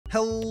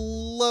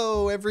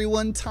Hello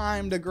everyone,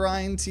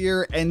 TimeToGrind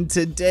here, and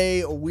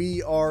today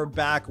we are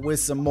back with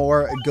some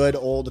more good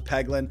old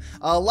Peglin.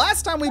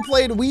 Last time we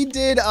played, we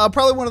did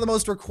probably one of the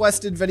most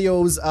requested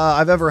videos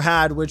I've ever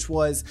had, which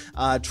was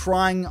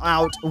trying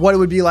out what it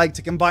would be like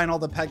to combine all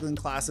the Peglin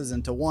classes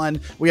into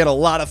one. We had a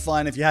lot of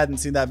fun. If you hadn't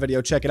seen that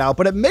video, check it out.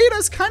 But it made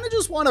us kind of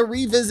just want to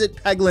revisit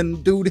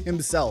Peglin dude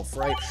himself,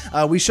 right?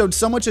 We showed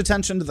so much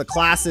attention to the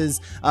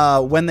classes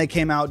when they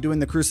came out doing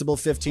the Crucible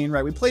 15,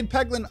 right? We played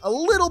Peglin a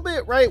little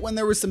bit, right? When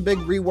there were some big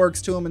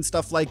reworks to them and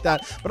stuff like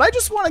that. But I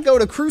just want to go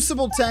to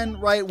Crucible 10,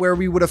 right, where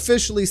we would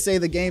officially say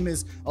the game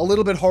is a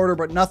little bit harder,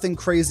 but nothing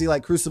crazy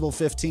like Crucible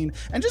 15,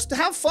 and just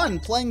have fun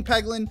playing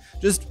Peglin,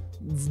 just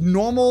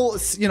normal,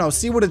 you know,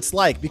 see what it's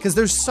like, because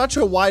there's such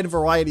a wide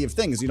variety of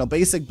things, you know,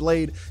 basic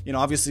blade, you know,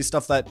 obviously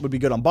stuff that would be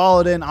good on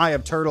Baladin. Eye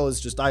of Turtle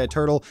is just Eye of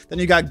Turtle. Then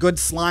you got good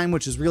slime,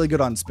 which is really good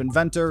on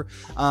Spinventor.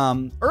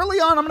 Early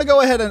on, I'm gonna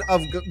go ahead and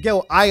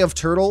go Eye of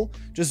Turtle,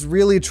 just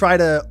really try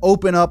to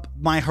open up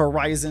my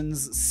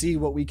horizons, see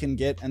what we can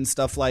get and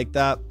stuff like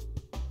that.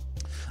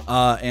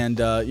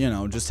 You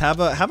know, just have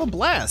a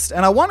blast.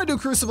 And I want to do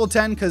Crucible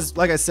 10 because,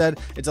 like I said,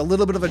 it's a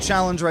little bit of a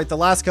challenge, right? The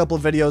last couple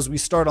of videos, we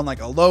start on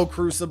like a low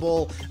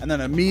Crucible and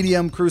then a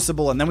medium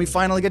Crucible, and then we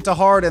finally get to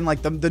hard. And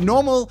like the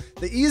normal,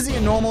 the easy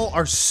and normal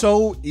are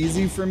so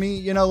easy for me,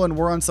 you know, and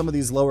we're on some of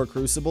these lower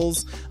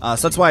Crucibles. So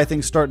that's why I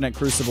think starting at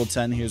Crucible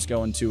 10 here is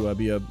going to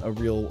be a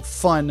real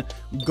fun,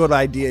 good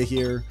idea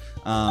here.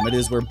 It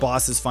is where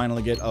bosses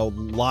finally get a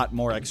lot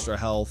more extra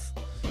health.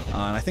 And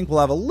I think we'll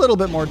have a little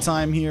bit more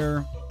time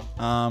here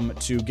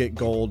to get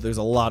gold. There's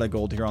a lot of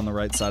gold here on the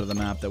right side of the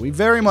map that we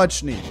very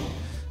much need.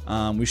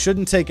 We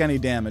shouldn't take any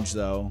damage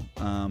though.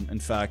 In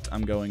fact,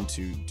 I'm going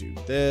to do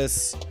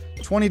this.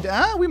 20,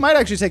 we might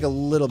actually take a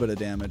little bit of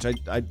damage. Okay,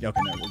 no,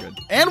 we're good.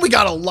 And we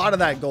got a lot of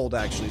that gold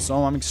actually,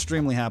 so I'm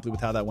extremely happy with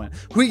how that went.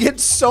 We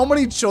get so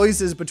many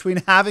choices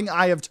between having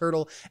Eye of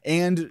Turtle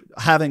and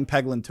having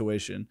Peglin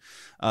Tuition.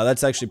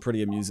 That's actually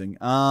pretty amusing.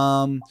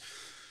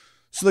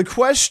 So the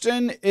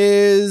question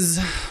is,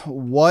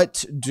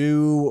 what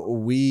do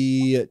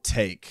we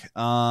take?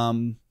 I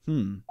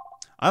don't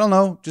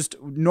know. Just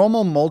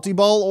normal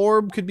multi-ball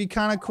orb could be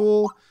kind of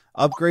cool.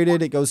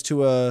 Upgraded, it goes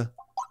to a...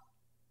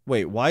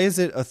 Wait, why is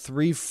it a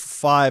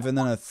 3-5 and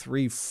then a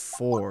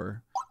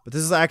 3-4? But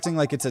this is acting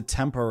like it's a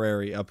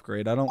temporary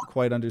upgrade. I don't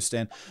quite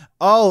understand.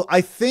 Oh,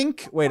 I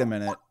think... Wait a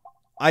minute.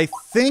 I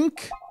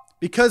think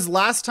because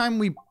last time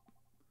we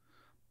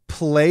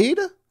played...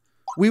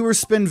 we were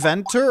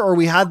Spinventor, or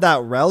we had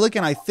that relic,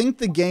 and I think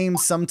the game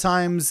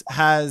sometimes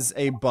has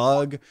a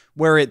bug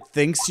where it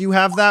thinks you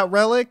have that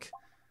relic,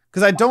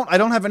 because I don't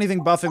have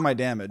anything buffing my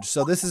damage.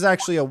 So this is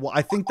actually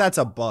I think that's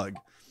a bug.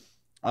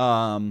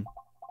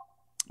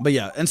 But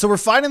yeah, and so we're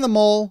fighting the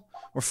mole.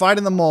 We're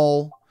fighting the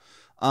mole.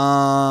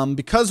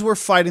 Because we're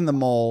fighting the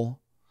mole.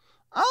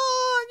 You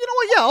know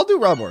what? Yeah, I'll do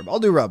Rub Orb. I'll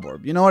do Rub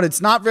Orb. You know what?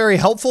 It's not very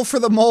helpful for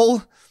the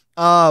mole.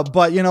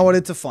 But you know what?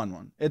 It's a fun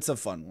one. It's a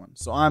fun one.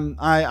 So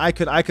I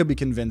could be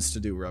convinced to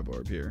do Rub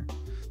Orb here.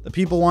 The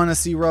people want to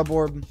see Rub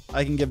Orb.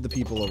 I can give the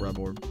people a Rub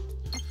Orb.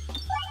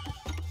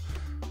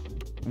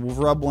 We'll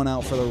rub one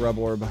out for the Rub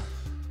Orb.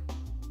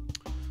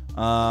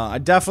 I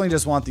definitely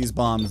just want these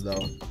bombs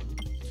though.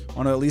 I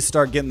want to at least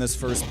start getting this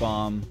first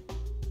bomb.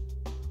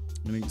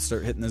 I'm gonna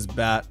start hitting this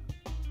bat.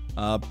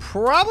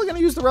 Probably gonna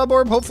use the Rub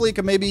Orb. Hopefully it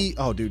can maybe...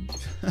 Oh, dude.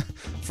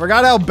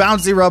 Forgot how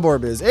bouncy Rub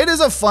Orb is. It is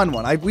a fun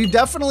one. We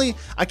definitely...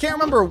 I can't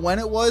remember when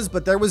it was,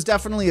 but there was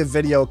definitely a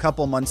video a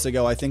couple months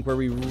ago, I think, where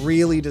we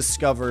really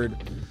rediscovered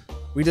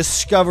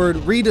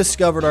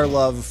our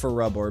love for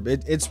Rub Orb.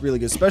 It's really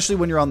good, especially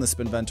when you're on the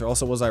Spinventor.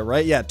 Also, was I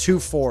right? Yeah,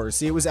 2-4.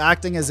 See, it was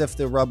acting as if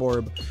the Rub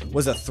Orb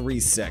was a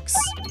 3-6.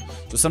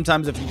 So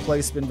sometimes if you play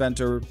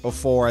Spinventor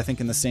before, I think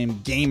in the same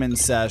game and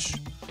sesh,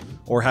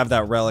 or have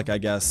that relic, I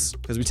guess,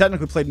 because we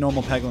technically played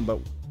normal Peglin, but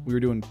we were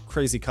doing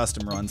crazy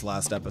custom runs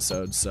last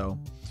episode, so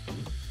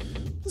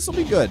this will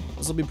be good.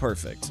 This will be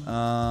perfect.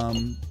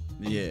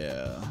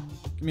 Yeah,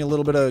 give me a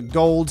little bit of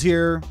gold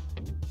here.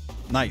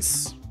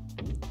 Nice.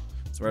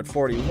 So we're at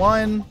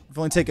 41. We've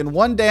only taken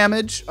 1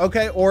 damage.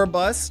 Okay, or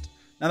bust.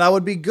 Now that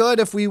would be good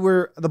if we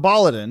were the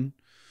Baladin,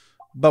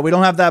 but we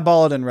don't have that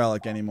Baladin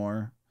relic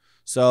anymore.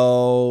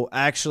 So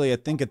actually, I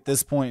think at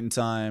this point in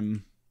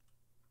time,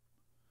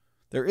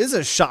 there is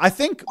a shot. I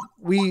think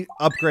we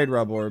upgrade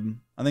Rub Orb.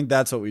 I think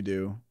that's what we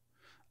do.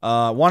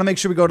 Want to make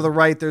sure we go to the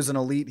right. There's an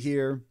elite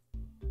here.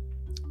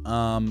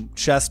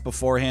 Chest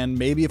beforehand.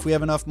 Maybe if we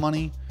have enough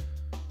money.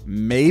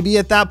 Maybe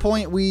at that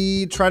point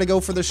we try to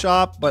go for the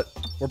shop. But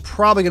we're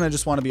probably going to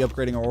just want to be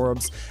upgrading our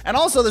orbs. And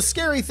also the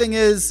scary thing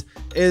is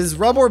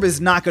Rub Orb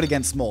is not good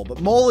against Mole. But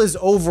Mole is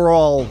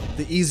overall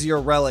the easier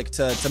relic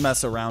to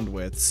mess around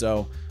with.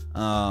 So...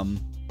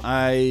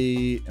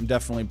 I am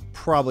definitely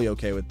probably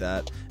okay with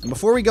that. And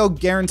before we go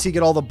guarantee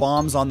get all the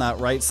bombs on that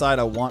right side,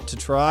 I want to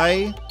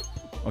try...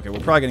 Okay, we're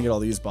probably going to get all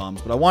these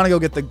bombs, but I want to go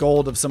get the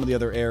gold of some of the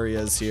other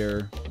areas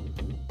here.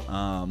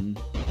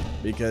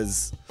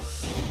 Because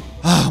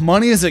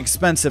money is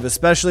expensive,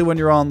 especially when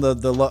you're on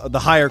the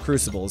higher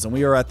crucibles. And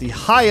we are at the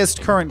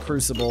highest current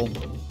crucible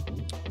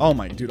Oh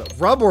my dude,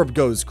 Rub Orb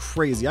goes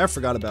crazy. I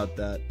forgot about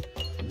that.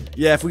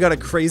 Yeah, if we got a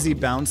crazy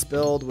bounce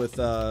build with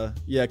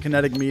yeah,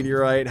 Kinetic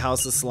Meteorite,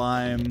 House of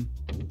Slime.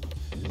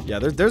 Yeah,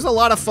 there's a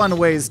lot of fun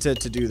ways to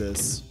do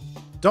this.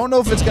 Don't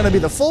know if it's gonna be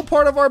the full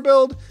part of our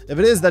build. If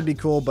it is, that'd be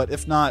cool, but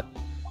if not,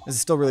 this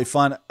is still really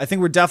fun. I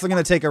think we're definitely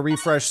gonna take a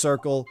refresh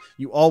circle.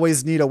 You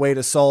always need a way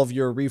to solve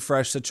your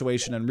refresh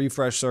situation, and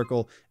refresh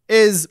circle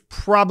is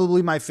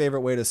probably my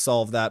favorite way to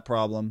solve that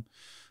problem.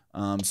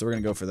 So we're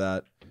gonna go for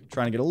that.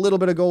 Trying to get a little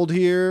bit of gold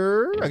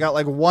here. I got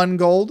like 1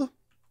 gold.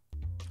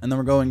 And then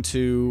we're going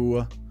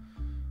to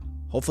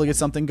hopefully get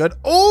something good.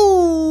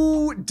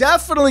 Oh,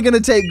 definitely going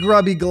to take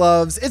Grubby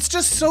Gloves. It's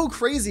just so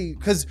crazy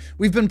because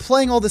we've been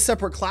playing all the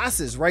separate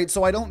classes, right?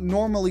 So I don't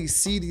normally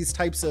see these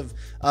types of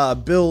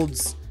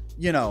builds,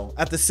 you know,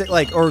 at the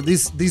like, or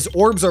these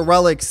orbs or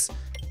relics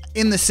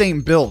in the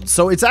same build.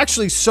 So it's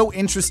actually so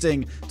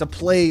interesting to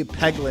play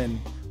Peglin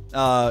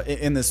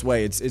in this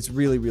way. It's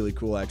really, really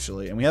cool,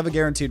 actually. And we have a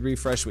guaranteed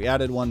refresh. We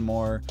added 1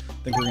 more. I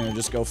think we're going to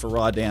just go for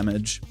raw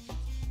damage.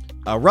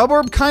 Rub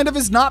Orb kind of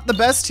is not the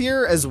best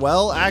here as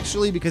well,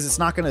 actually, because it's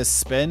not going to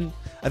spin.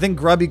 I think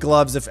Grubby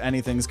Gloves, if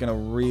anything, is going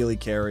to really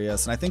carry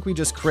us. And I think we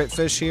just crit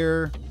fish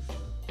here.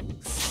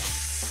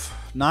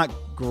 Not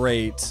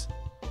great.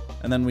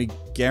 And then we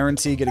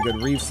guarantee get a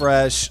good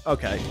refresh.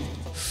 Okay.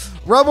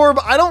 Rub Orb,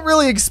 I don't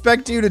really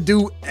expect you to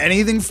do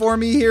anything for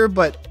me here,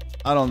 but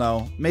I don't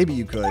know. Maybe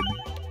you could.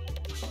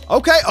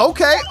 Okay,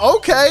 okay,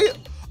 okay.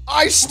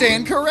 I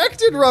stand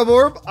corrected, Rub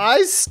Orb.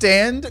 I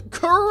stand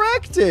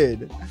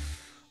corrected.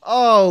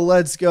 Oh,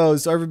 let's go.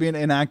 So ever being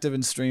inactive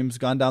in streams,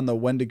 gone down the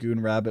Wendigoon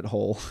rabbit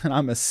hole, and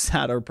I'm a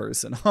sadder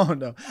person. Oh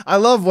no, I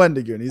love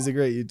Wendigoon. He's a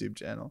great YouTube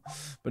channel,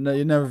 but no,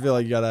 you never feel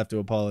like you gotta have to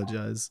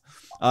apologize.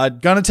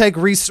 Gonna take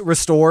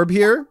Restorb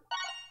here,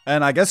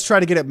 and I guess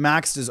try to get it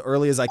maxed as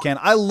early as I can.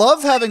 I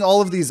love having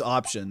all of these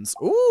options.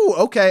 Ooh,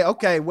 okay,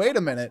 okay. Wait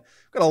a minute.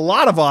 Got a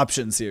lot of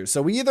options here.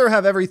 So we either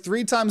have every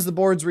 3 times the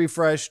board's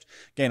refreshed,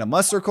 gain a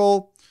must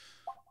circle,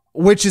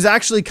 which is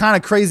actually kind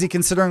of crazy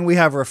considering we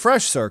have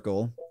refresh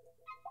circle.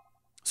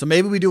 So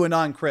maybe we do a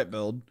non-crit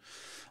build.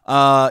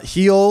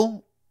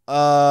 Heal.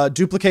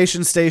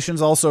 Duplication stations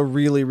also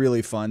really,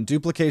 really fun.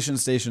 Duplication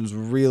stations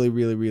really,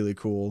 really, really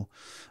cool.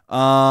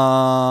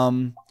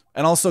 And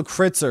also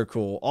crits are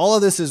cool. All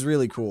of this is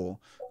really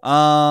cool.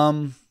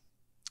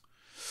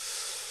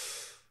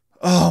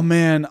 Oh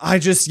man,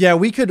 yeah,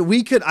 we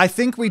could, I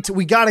think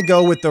we gotta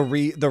go with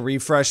the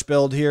refresh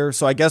build here.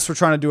 So I guess we're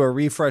trying to do a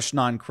refresh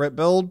non-crit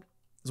build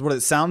is what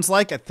it sounds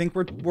like. I think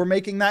we're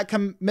making that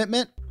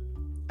commitment.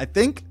 I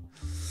think.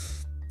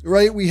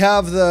 Right, we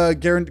have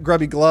the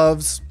Grubby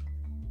Gloves.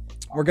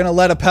 We're gonna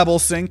let a pebble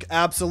sink.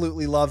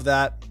 Absolutely love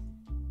that.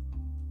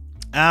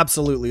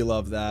 Absolutely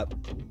love that.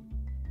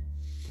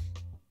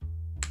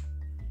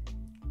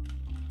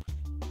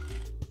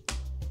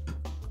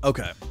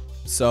 Okay,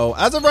 so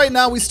as of right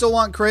now, we still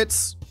want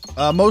crits.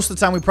 Most of the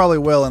time, we probably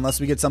will, unless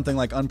we get something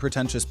like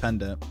Unpretentious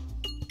Pendant.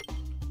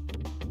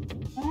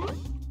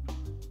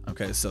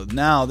 Okay, so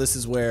now this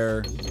is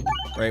where,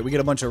 right, we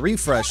get a bunch of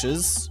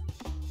refreshes.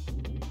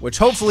 Which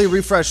hopefully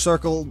refresh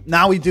circle.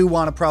 Now we do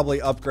want to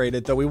probably upgrade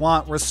it, though we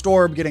want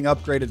Restorb getting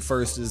upgraded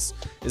first is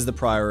the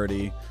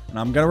priority. And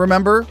I'm gonna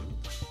remember,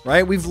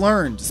 right? We've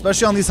learned,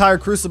 especially on these higher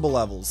crucible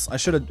levels. I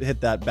should have hit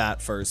that bat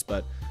first,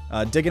 but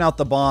digging out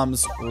the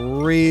bombs,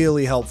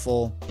 really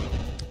helpful.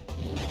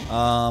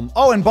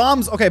 Oh, and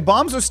bombs, okay,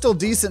 bombs are still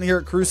decent here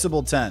at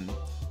Crucible 10.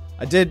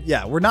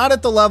 Yeah, we're not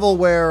at the level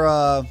where,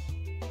 and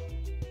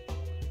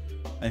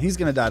he's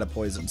gonna die to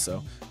poison,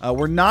 so.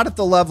 We're not at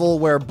the level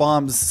where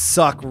bombs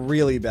suck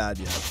really bad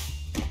yet.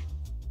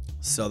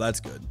 So that's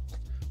good.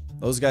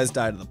 Those guys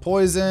died to the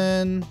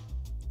poison.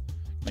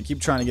 I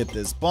keep trying to get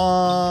this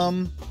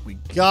bomb. We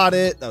got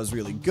it. That was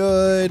really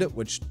good.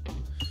 Which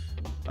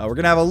we're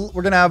gonna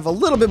have a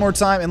little bit more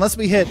time unless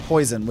we hit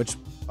poison. Which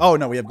oh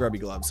no, we have Grubby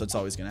Gloves, so it's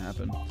always gonna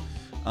happen.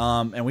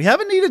 And we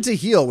haven't needed to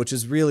heal, which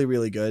is really,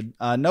 really good.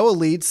 No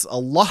elites. A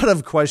lot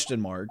of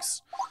question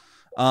marks.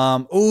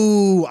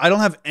 Ooh, I don't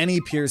have any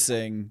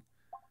piercing.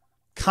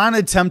 Kind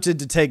of tempted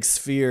to take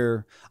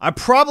Sphere. I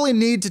probably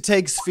need to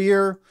take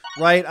Sphere,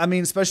 right? I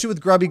mean, especially with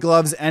Grubby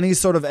Gloves, any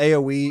sort of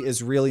AoE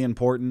is really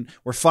important.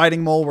 We're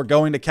fighting Mole. We're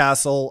going to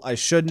Castle. I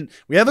shouldn't.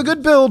 We have a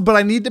good build, but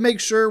I need to make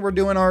sure we're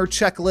doing our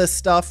checklist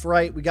stuff,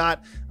 right? We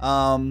got,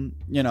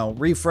 you know,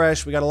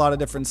 refresh. We got a lot of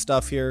different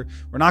stuff here.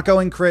 We're not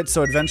going crit,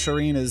 so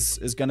Adventurine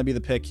is going to be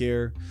the pick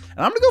here. And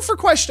I'm going to go for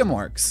question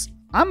marks.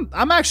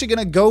 I'm actually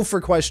going to go for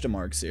question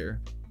marks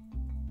here.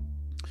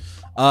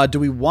 Do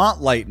we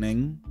want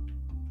lightning?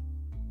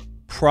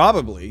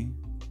 Probably.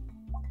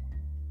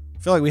 I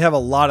feel like we have a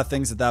lot of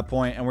things at that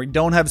point, and we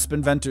don't have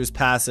Spinventor's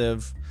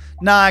passive.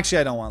 Nah, actually,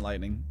 I don't want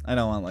lightning. I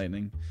don't want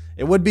lightning.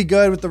 It would be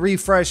good with the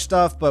refresh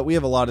stuff, but we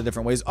have a lot of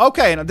different ways.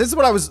 Okay, now this is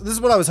what I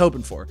was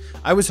hoping for.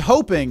 I was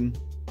hoping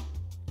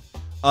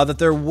that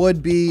there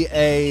would be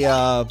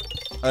a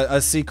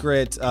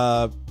secret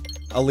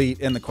elite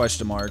in the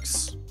question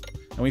marks,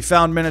 and we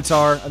found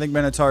Minotaur. I think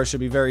Minotaur should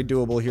be very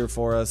doable here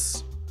for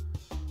us.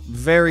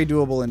 Very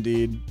doable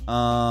indeed.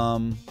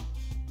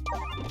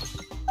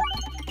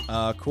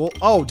 Cool.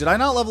 Oh, did I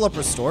not level up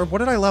Restore? What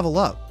did I level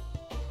up?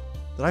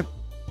 I'm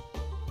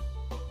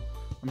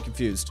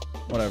confused.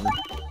 Whatever.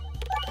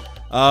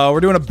 We're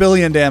doing 1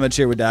 billion damage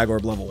here with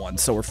Dagorb level 1,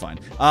 so we're fine.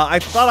 I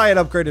thought I had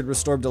upgraded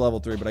Restore to level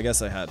 3, but I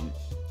guess I hadn't.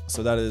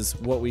 So that is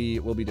what we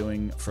will be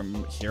doing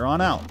from here on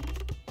out.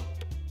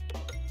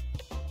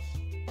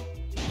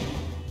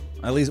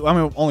 At least, I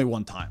mean, only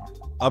one time.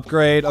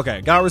 Upgrade.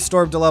 Okay, got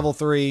Restored to level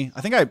 3.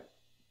 I think I...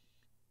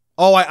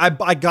 Oh,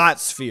 I got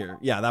Sphere.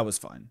 Yeah, that was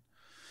fine.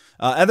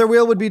 Other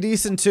Wheel would be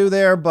decent too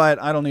there,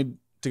 but I don't need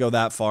to go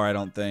that far, I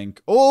don't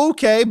think.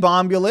 Okay,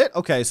 Bombulet.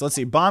 Okay, so let's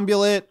see.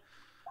 Bombulet.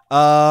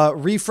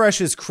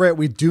 Refreshes crit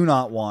we do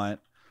not want.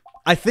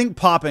 I think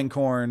Popping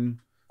Corn.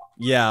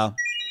 Yeah.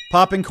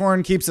 Popping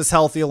Corn keeps us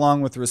healthy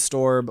along with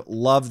Restore.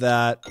 Love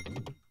that.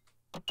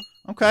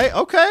 Okay,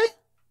 okay.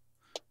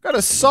 Got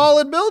a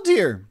solid build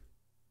here.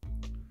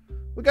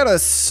 We got a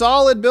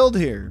solid build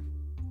here.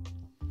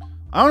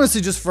 I honestly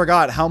just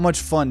forgot how much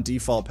fun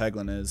default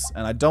Peglin is.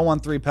 And I don't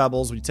want 3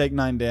 pebbles. We take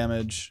 9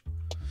 damage.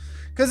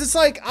 Because it's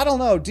like, I don't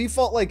know,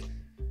 default, like,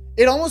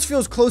 it almost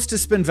feels close to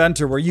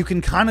Spinventor where you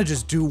can kind of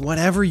just do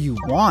whatever you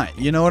want.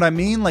 You know what I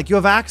mean? Like, you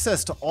have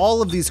access to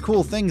all of these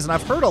cool things. And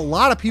I've heard a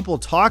lot of people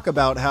talk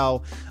about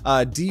how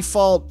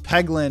default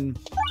Peglin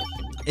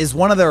is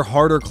one of their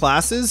harder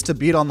classes to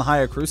beat on the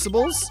higher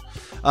Crucibles.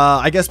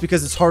 I guess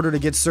because it's harder to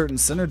get certain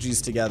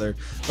synergies together.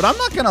 But I'm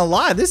not going to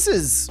lie, this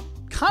is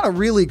kind of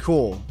really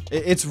cool.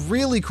 It's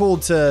really cool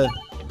to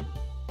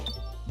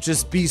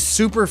just be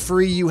super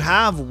free. You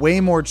have way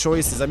more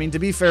choices. I mean, to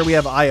be fair, we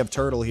have Eye of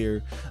Turtle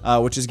here,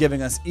 which is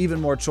giving us even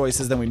more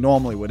choices than we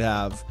normally would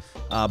have.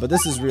 But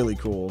this is really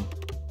cool.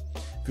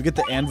 If you get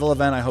the Anvil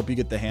event, I hope you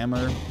get the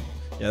Hammer.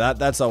 Yeah,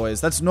 that's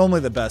normally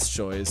the best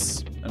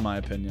choice, in my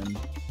opinion.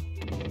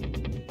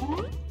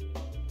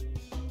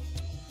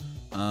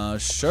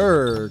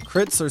 Sure.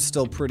 Crits are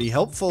still pretty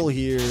helpful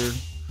here.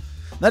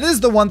 That is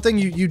the one thing,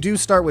 you do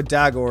start with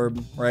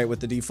Dagorb, right, with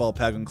the default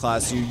Peglin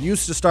class. You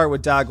used to start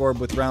with Dagorb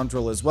with Round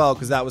Drill as well,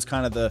 because that was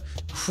kind of the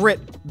crit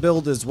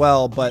build as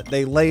well, but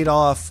they laid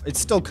off, it's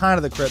still kind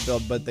of the crit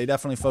build, but they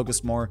definitely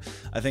focused more,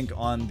 I think,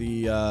 on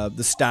the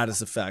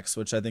status effects,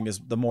 which I think is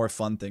the more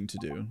fun thing to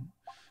do.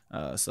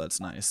 So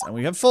that's nice. And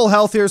we have full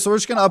health here, so we're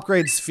just going to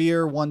upgrade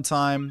Sphere one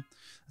time.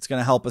 It's going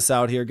to help us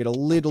out here, get a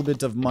little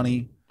bit of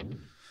money.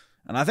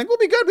 And I think we'll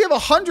be good. We have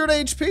 100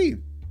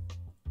 HP.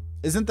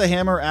 Isn't the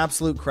hammer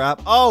absolute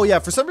crap? Oh, yeah.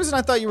 For some reason,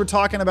 I thought you were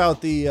talking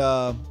about the...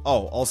 oh,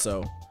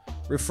 also,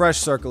 refresh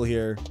circle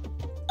here.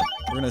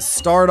 We're going to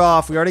start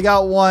off. We already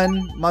got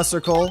 1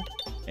 Mustercoal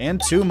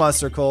and 2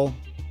 Mustercoal.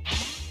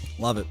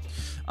 Love it.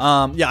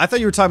 Yeah, I thought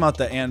you were talking about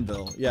the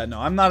anvil. Yeah, no,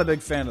 I'm not a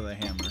big fan of the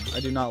hammer. I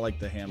do not like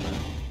the hammer.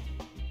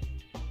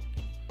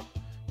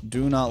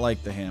 Do not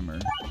like the hammer.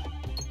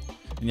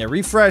 And yeah,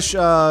 refresh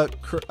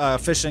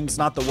fishing's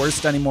not the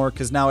worst anymore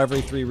because now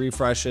every 3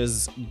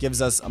 refreshes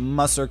gives us a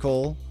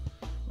Mustercoal,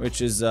 which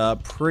is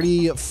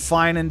pretty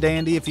fine and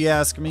dandy if you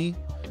ask me.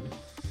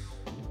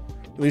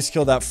 At least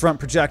kill that front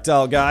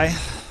projectile guy.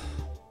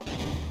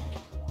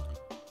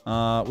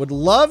 Would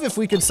love if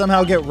we could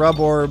somehow get Rub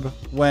Orb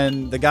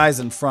when the guy's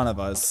in front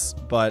of us,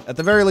 but at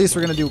the very least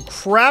we're gonna do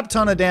crap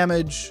ton of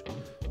damage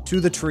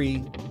to the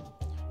tree.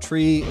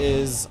 Tree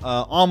is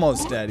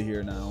almost dead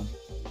here now.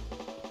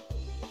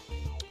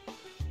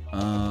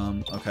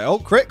 Okay. Oh,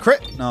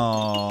 crit.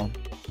 No.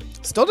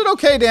 Still did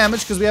okay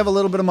damage because we have a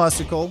little bit of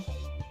Mustercoal.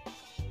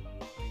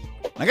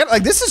 I got,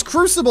 like, this is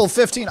Crucible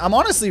 15. I'm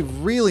honestly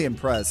really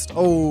impressed.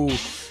 Oh,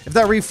 if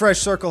that refresh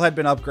circle had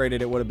been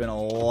upgraded, it would have been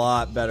a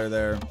lot better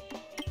there.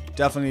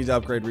 Definitely need to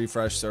upgrade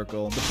refresh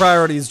circle. The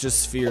priority is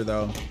just Sphere,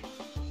 though.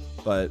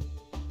 But,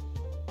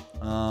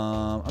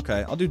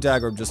 okay. I'll do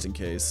Dagorb just in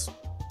case.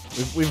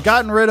 We've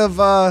gotten rid of,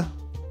 oh,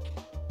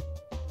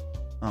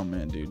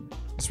 man, dude.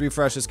 This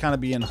refresh is kind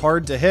of being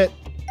hard to hit.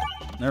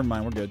 Never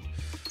mind, we're good.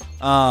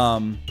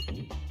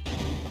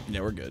 Yeah,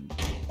 we're good.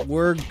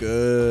 We're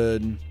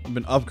good. I've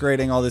been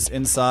upgrading all this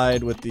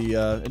inside with the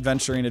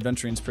Adventuring.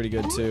 Adventuring's pretty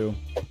good too.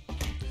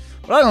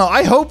 But I don't know.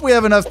 I hope we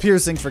have enough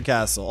piercing for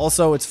Castle.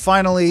 Also, it's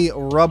finally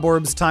Rub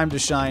Orb's time to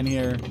shine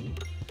here.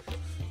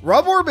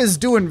 Rub Orb is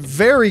doing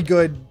very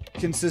good,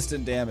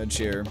 consistent damage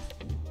here.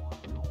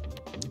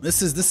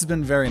 This has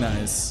been very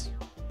nice.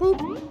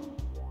 Boop.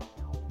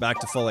 Back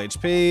to full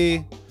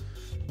HP.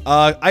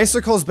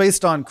 Icicle is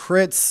based on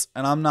crits,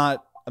 and I'm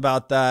not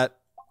about that.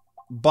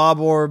 Bob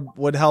Orb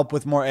would help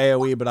with more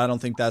AoE, but I don't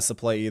think that's the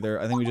play either.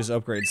 I think we just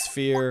upgrade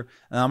Sphere,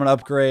 and I'm going to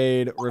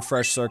upgrade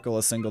Refresh Circle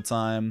a single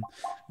time.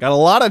 Got a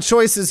lot of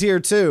choices here,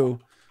 too.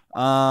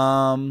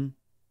 Probably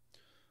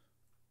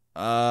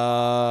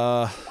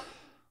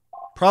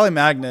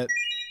Magnet.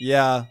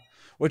 Yeah.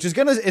 Which is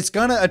it's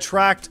gonna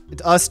attract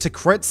us to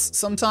crits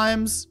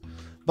sometimes,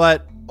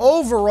 but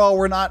overall,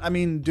 we're not, I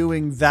mean,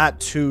 doing that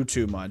too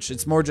much.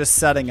 It's more just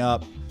setting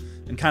up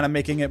and kind of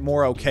making it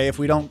more okay if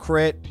we don't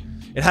crit.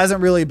 It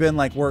hasn't really been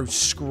like we're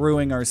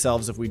screwing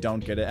ourselves if we don't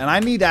get it. And I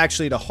need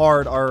actually to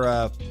hard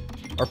our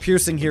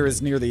piercing here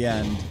is near the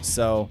end.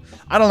 So,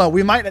 I don't know.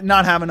 We might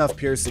not have enough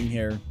piercing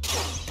here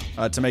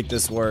to make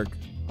this work.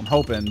 I'm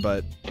hoping,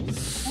 but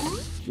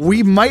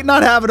We might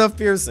not have enough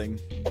piercing.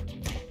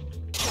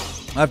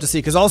 I have to see,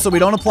 because also we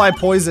don't apply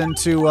poison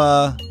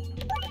to,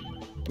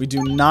 we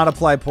do not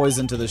apply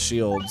poison to the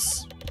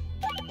shields.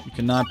 You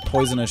cannot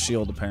poison a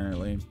shield,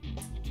 apparently.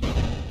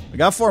 We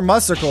got 4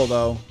 Mustercoal,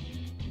 though.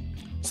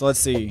 So let's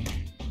see.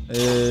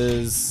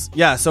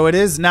 Yeah, so it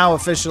is now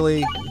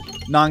officially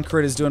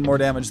non-crit is doing more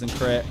damage than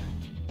crit.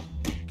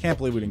 Can't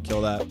believe we didn't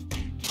kill that.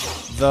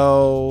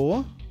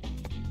 Though...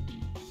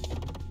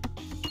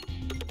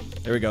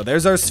 There we go.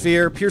 There's our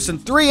sphere. Piercing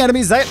 3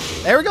 enemies.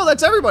 There we go.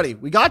 That's everybody.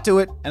 We got to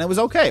it, and it was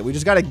okay. We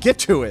just got to get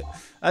to it.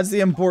 That's the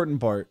important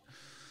part.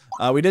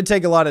 We did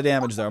take a lot of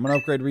damage there. I'm going to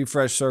upgrade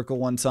Refresh Circle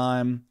one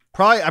time.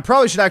 I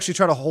probably should actually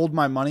try to hold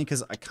my money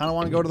because I kind of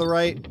want to go to the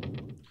right.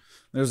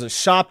 There's a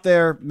shop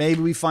there.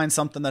 Maybe we find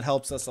something that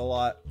helps us a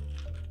lot.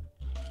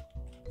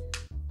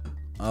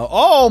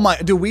 Oh my,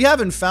 dude, we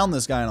haven't found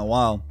this guy in a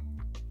while.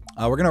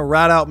 We're going to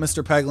rat out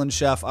Mr. Peglin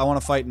Chef. I want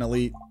to fight an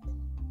elite.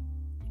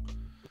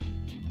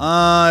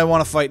 I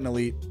want to fight an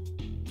elite.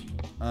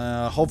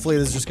 Hopefully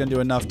this is just going to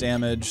do enough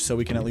damage so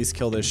we can at least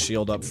kill this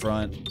shield up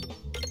front.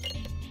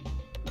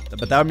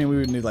 But that would mean we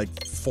would need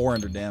like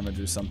 400 damage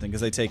or something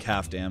because they take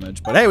half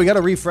damage. But hey, we got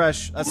a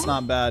refresh. That's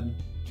not bad.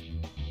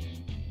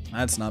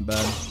 That's not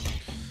bad.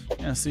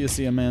 Yeah, see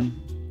ya, man.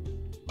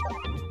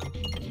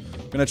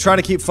 I'm going to try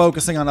to keep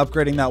focusing on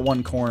upgrading that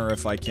one corner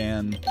if I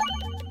can.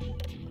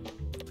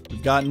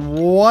 We've gotten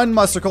 1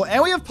 Mustercoal,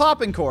 and we have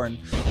Popping Corn.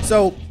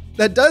 So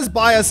that does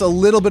buy us a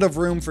little bit of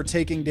room for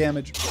taking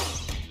damage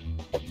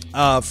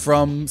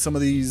from some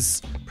of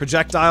these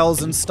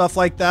projectiles and stuff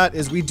like that.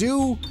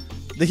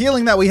 The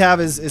healing that we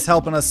have is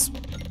helping us.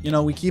 You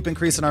know, we keep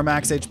increasing our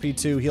max HP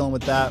too, healing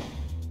with that.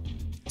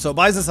 So it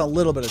buys us a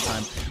little bit of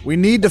time. We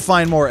need to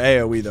find more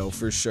AoE though,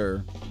 for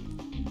sure.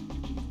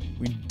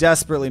 We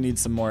desperately need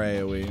some more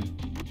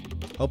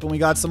AoE. Hoping we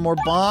got some more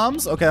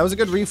bombs. Okay, that was a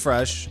good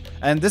refresh.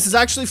 And this is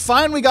actually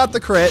fine. We got the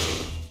crit.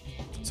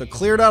 So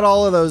cleared out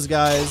all of those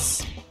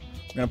guys.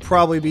 We're going to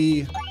probably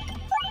be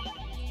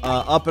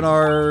up in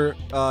our...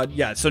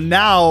 yeah, so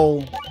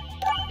now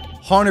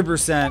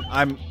 100%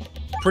 I'm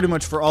pretty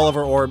much for all of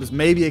our orbs,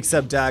 maybe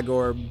except Dag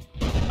Orb.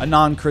 A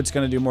non-crit's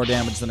going to do more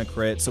damage than a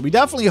crit. So we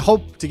definitely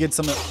hope to get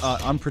some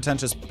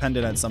unpretentious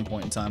pendant at some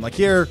point in time. Like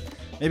here...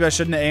 Maybe I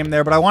shouldn't have aimed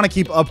there, but I want to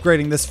keep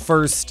upgrading this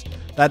first,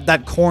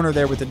 that corner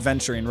there with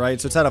adventuring,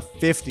 right? So it's at a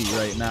 50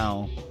 right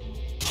now.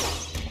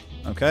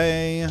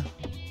 Okay.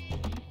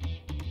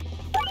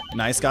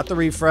 Nice, got the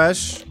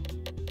refresh.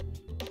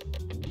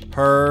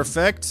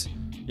 Perfect.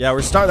 Yeah,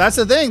 that's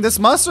the thing, this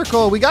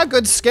Mustercoal, we got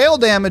good scale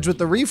damage with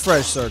the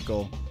refresh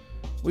circle.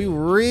 We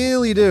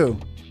really do.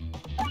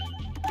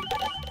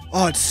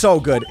 Oh, it's so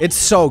good. It's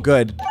so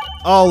good.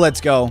 Oh, let's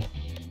go.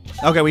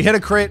 Okay, we hit a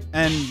crit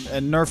and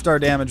nerfed our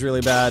damage really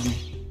bad.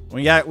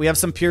 We have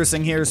some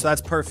piercing here, so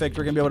that's perfect.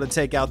 We're gonna be able to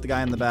take out the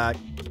guy in the back.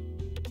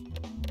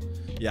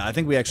 Yeah, I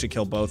think we actually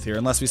kill both here,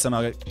 unless we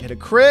somehow hit a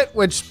crit,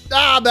 which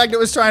Magnet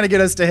was trying to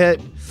get us to hit.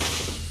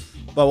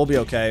 But we'll be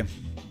okay.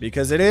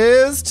 Because it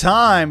is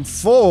time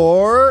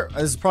for...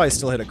 This probably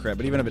still hit a crit,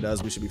 but even if it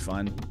does, we should be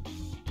fine.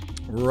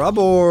 Rub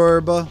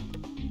Orb.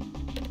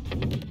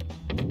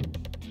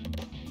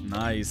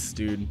 Nice,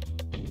 dude.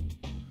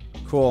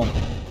 Cool.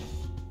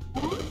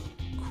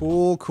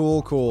 Cool,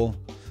 cool, cool.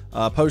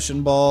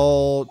 Potion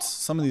Bolt.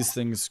 Some of these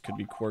things could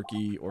be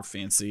quirky or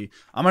fancy.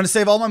 I'm gonna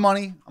save all my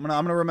money. I'm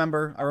gonna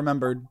remember. I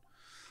remembered.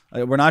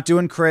 We're not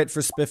doing crit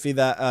for Spiffy.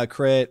 That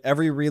crit.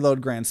 Every reload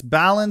grants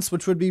balance,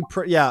 which would be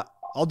yeah.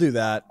 I'll do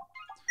that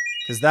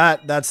because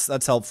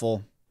that's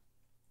helpful.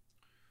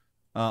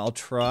 I'll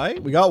try.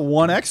 We got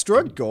 1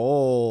 extra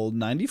gold.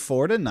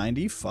 94 to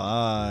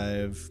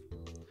 95.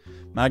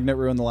 Magnet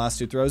ruined the last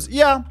 2 throws.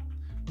 Yeah,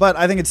 but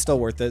I think it's still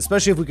worth it,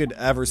 especially if we could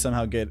ever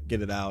somehow get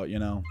it out. You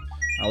know.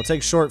 I'll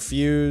take short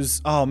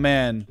fuse. Oh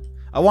man,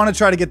 I want to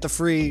try to get the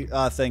free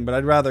thing, but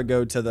I'd rather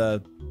go to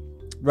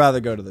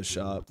the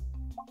shop.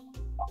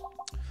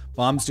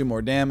 Bombs do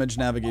more damage.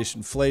 Navigation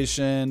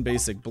inflation.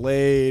 Basic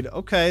blade.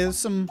 Okay, there's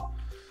some.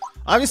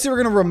 Obviously,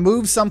 we're gonna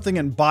remove something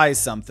and buy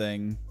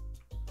something.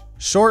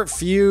 Short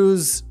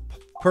fuse.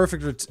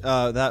 Perfect.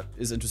 That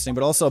is interesting,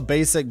 but also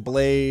basic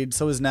blade.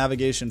 So is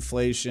navigation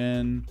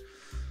inflation.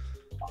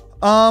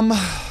 I'm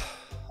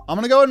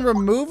gonna go ahead and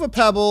remove a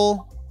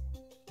pebble.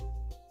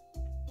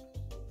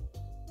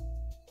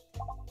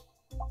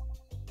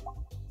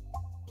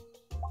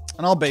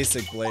 And I'll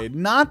basic blade.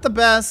 Not the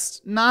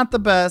best. Not the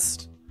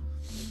best.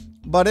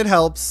 But it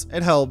helps.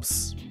 It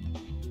helps.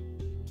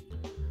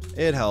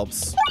 It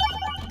helps.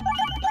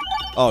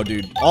 Oh,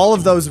 dude. All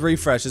of those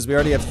refreshes. We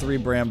already have 3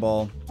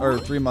 Bramble. Or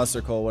 3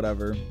 Mustercoal,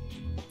 whatever.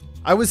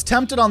 I was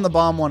tempted on the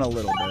bomb one a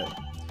little bit.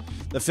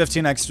 The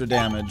 15 extra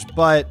damage.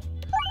 But...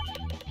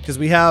 Because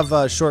we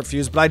have short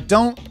fuse. But I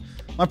don't...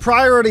 My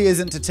priority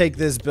isn't to take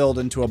this build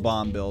into a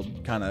bomb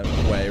build kind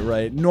of way,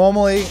 right?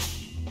 Normally,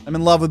 I'm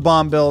in love with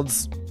bomb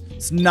builds.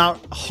 It's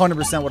not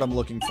 100% what I'm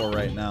looking for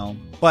right now.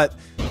 But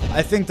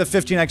I think the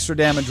 15 extra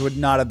damage would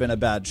not have been a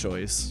bad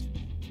choice.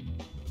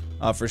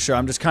 For sure.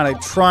 I'm just kind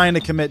of trying to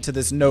commit to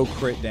this no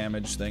crit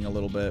damage thing a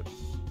little bit.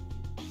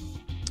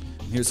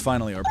 Here's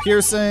finally our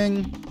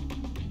piercing.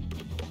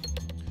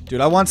 Dude,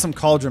 I want some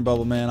Cauldron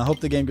Bubble, man. I hope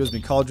the game gives me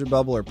Cauldron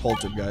Bubble or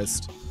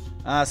Poltergeist.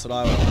 That's what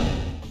I want.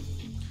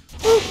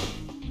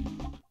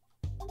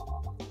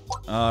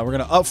 We're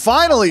gonna, oh,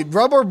 finally!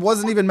 Rub Orb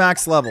wasn't even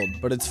max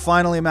leveled, but it's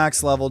finally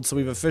max leveled, so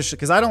we've officially,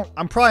 because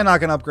I'm probably not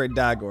gonna upgrade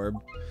Dag Orb.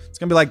 It's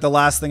gonna be like the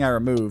last thing I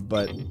remove,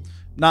 but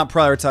not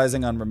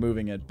prioritizing on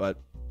removing it,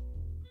 but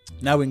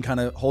now we can kind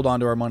of hold on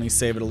to our money,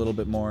 save it a little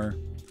bit more.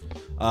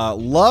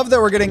 Love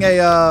that we're getting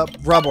a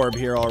Rub Orb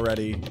here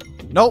already.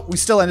 Nope, we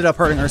still ended up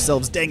hurting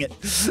ourselves. Dang it.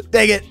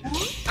 Dang it.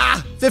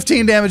 Ah,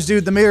 15 damage,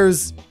 dude. The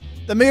mirrors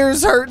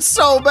hurt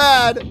so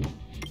bad.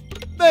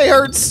 They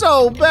hurt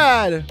so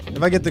bad.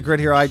 If I get the crit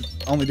here, I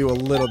only do a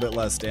little bit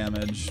less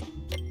damage.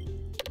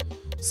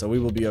 So we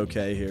will be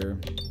okay here.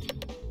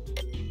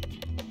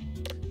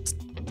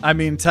 I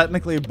mean,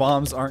 technically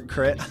bombs aren't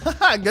crit.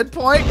 Good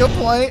point, good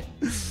point.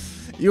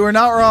 You are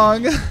not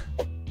wrong.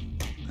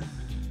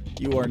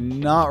 You are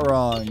not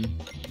wrong.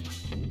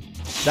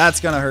 That's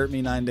gonna hurt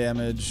me 9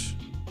 damage.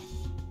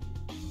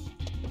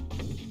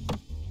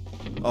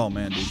 Oh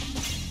man, dude.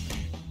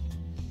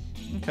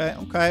 Okay.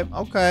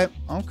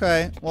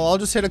 Well, I'll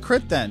just hit a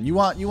crit then. You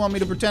want me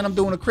to pretend I'm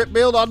doing a crit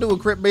build? I'll do a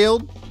crit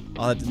build.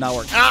 Oh, that did not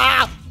work.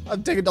 Ah!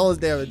 I'm taking all this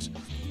damage.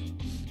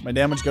 My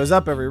damage goes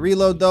up every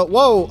reload though.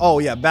 Whoa! Oh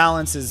yeah,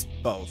 balance is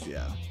both,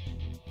 yeah.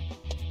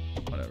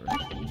 Whatever.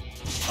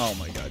 Oh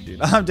my god,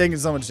 dude. I'm taking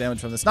so much damage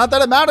from this. Not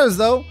that it matters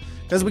though,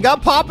 because we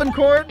got Poppin'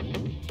 Court.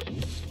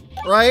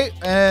 Right?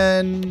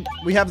 And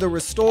we have the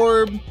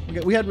Restorb.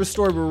 We had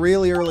Restorb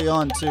really early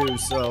on too,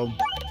 so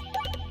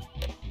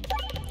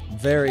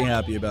very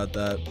happy about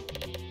that.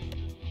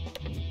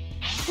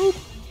 Boop.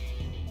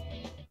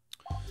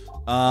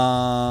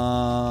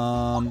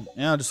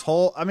 Yeah, just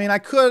hold. I mean, I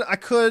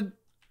could.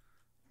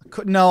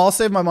 No, I'll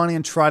save my money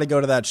and try to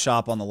go to that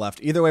shop on the left.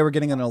 Either way, we're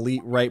getting an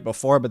elite right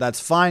before, but that's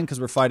fine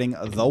because we're fighting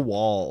the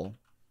wall.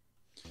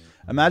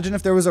 Imagine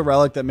if there was a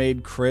relic that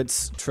made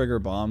crits trigger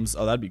bombs.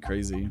 Oh, that'd be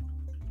crazy.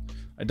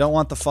 I don't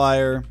want the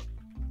fire.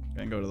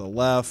 Gonna go to the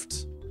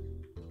left.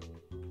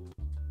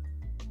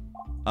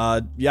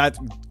 Yeah,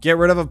 get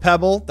rid of a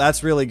pebble.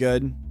 That's really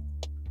good.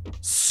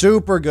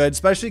 Super good,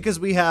 especially because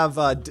we have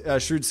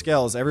shrewd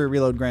scales. Every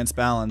reload grants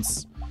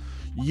balance.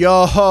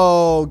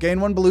 Yo, gain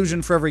 1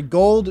 Belusion for every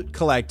gold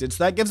collected.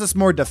 So that gives us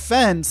more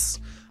defense.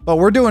 But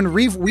we're doing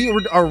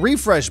our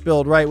refresh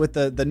build, right, with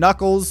the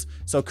knuckles.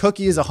 So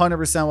cookie is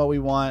 100% what we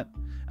want.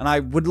 And I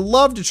would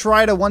love to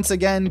try to once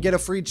again get a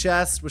free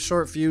chest with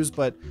short fuse,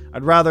 but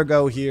I'd rather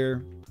go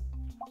here.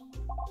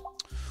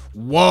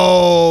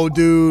 Whoa,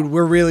 dude,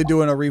 we're really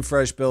doing a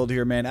refresh build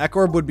here, man. Echo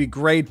Orb would be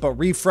great, but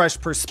refresh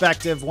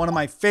perspective, one of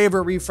my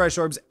favorite refresh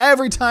orbs.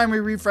 Every time we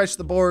refresh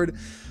the board,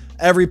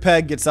 every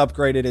peg gets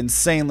upgraded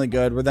insanely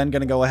good. We're then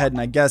going to go ahead and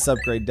I guess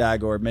upgrade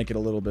Dag Orb, make it a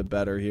little bit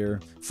better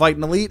here. Fight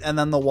an elite and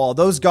then the wall.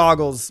 Those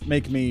goggles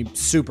make me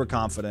super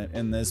confident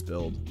in this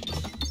build.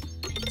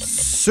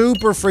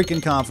 Super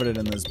freaking confident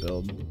in this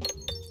build.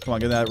 Come on,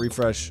 get that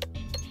refresh.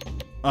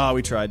 Oh,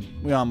 we tried.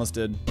 We almost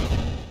did.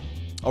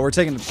 Oh, we're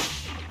taking...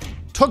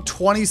 Took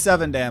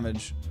 27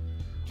 damage.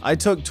 I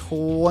took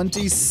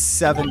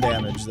 27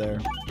 damage there.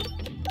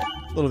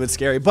 A little bit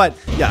scary, but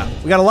yeah,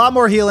 we got a lot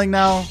more healing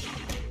now.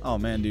 Oh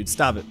man, dude,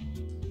 stop it.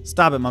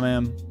 Stop it, my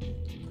man.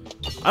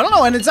 I don't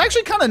know, and it's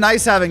actually kind of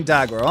nice having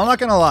Dag Orb. I'm not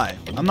gonna lie.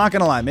 I'm not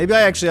gonna lie. Maybe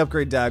I actually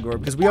upgrade Dag Orb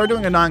because we are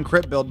doing a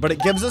non-crit build, but it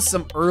gives us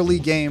some early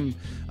game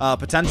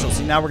potential.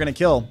 See, now we're gonna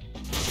kill.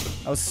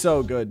 That was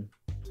so good.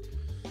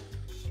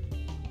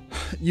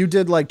 You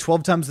did like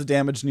 12 times the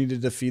damage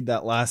needed to feed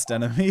that last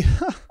enemy.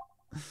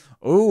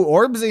 Ooh,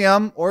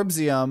 Orbsium.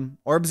 Orbsium.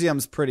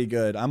 Orbsium's pretty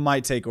good. I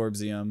might take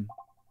Orbsium.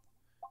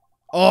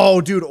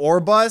 Oh, dude,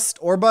 Orbust.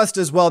 Orbust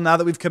as well, now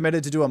that we've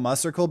committed to do a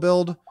Muscercle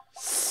build.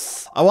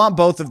 I want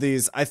both of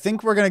these. I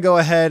think we're going to go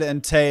ahead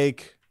and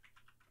take...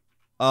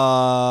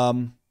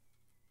 I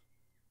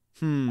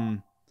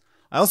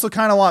also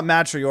kind of want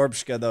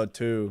Matryorbshka, though,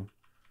 too.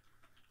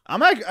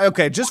 I'm like,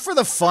 okay, just for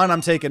the fun,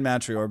 I'm taking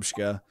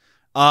Matryorbshka.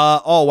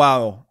 Oh,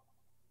 wow.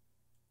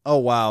 Oh,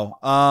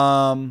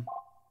 wow.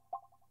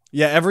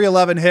 Yeah, every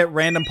 11 hit,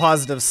 random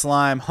positive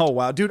slime. Oh,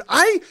 wow. Dude,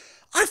 I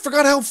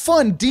forgot how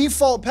fun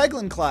default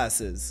Peglin class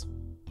is.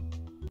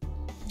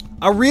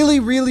 I really,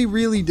 really,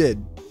 really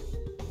did.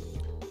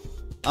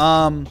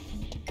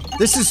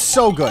 This is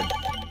so good.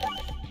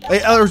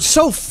 It's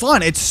so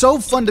fun. It's so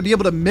fun to be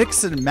able to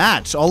mix and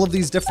match all of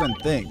these different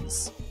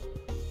things.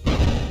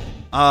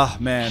 Ah,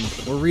 man.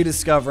 We're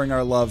rediscovering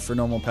our love for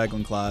normal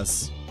Peglin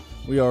class.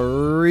 We are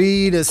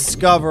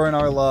rediscovering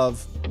our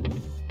love.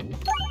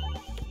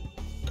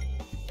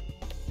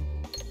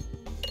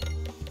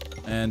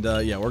 And,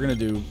 yeah, we're going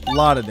to do a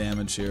lot of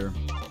damage here.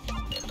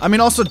 I mean,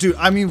 also, dude,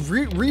 I mean,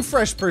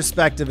 refresh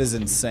perspective is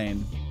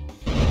insane.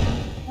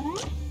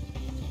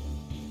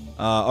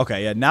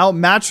 Okay, yeah, now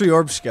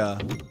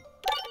Matryorbshka.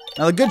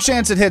 Now, a good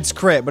chance it hits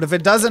crit, but if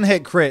it doesn't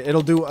hit crit,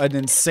 it'll do an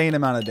insane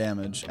amount of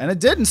damage. And it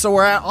didn't, so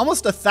we're at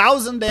almost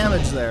 1,000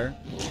 damage there.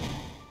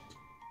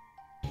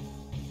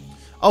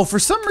 Oh, for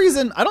some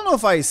reason, I don't know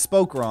if I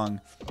spoke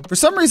wrong. For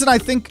some reason, I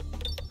think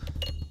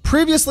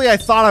Previously, I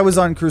thought I was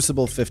on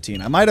Crucible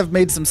 15. I might have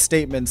made some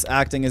statements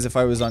acting as if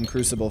I was on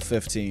Crucible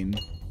 15.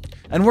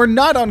 And we're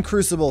not on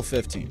Crucible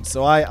 15.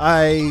 So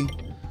I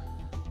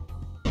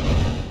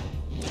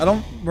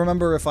don't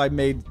remember if I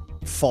made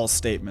false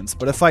statements.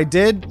 But if I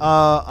did,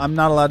 I'm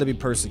not allowed to be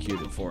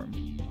persecuted for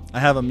them. I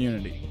have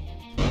immunity.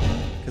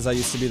 Because I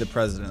used to be the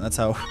president. That's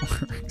how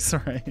it works,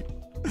 right?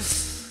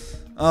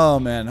 Oh,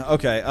 man.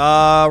 Okay.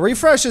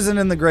 Refresh isn't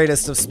in the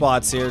greatest of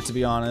spots here, to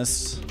be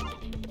honest.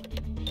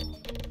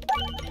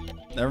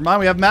 Never mind,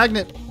 we have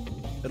Magnet.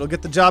 It'll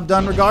get the job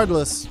done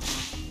regardless.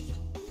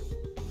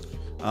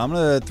 I'm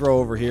going to throw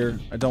over here.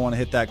 I don't want to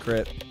hit that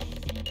crit.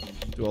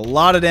 Do a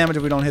lot of damage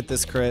if we don't hit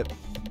this crit.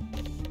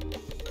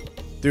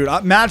 Dude,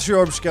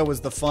 Matryoshka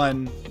was the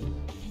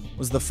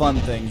fun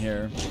thing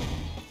here.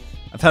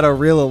 I've had a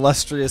real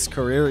illustrious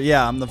career.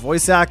 Yeah, I'm the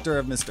voice actor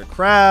of Mr.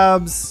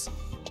 Krabs.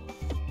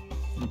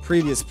 I'm the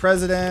previous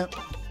president.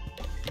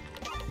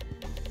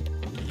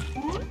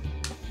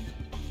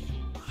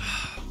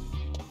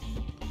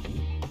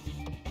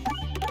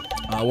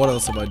 What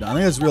else have I done? I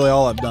think that's really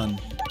all I've done.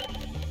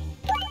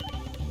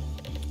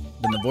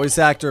 Been the voice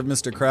actor of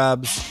Mr.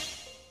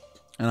 Krabs.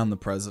 And I'm the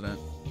president.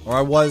 Or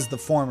I was the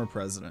former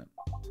president.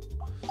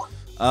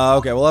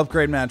 Okay, we'll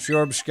upgrade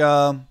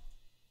Matryoshka.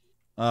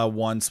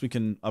 Once. We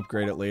can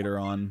upgrade it later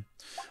on.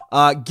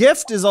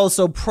 Gift is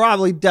also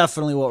probably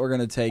definitely what we're going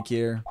to take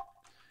here.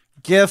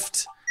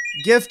 Gift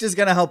is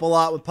going to help a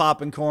lot with Pop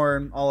and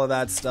Corn, all of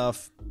that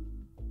stuff.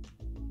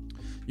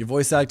 You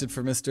voice acted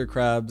for Mr.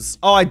 Krabs.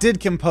 Oh, I did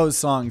compose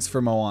songs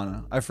for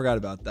Moana. I forgot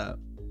about that.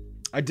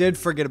 I did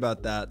forget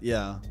about that,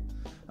 yeah.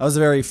 That was a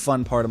very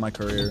fun part of my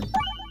career.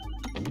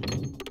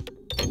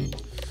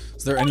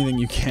 Is there anything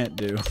you can't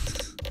do?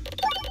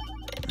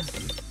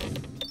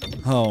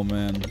 Oh,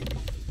 man.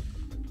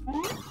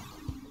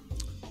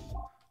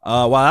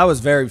 Wow, that was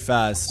very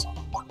fast.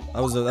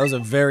 That was a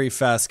very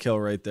fast kill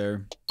right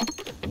there.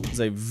 It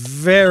was a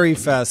very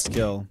fast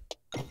kill.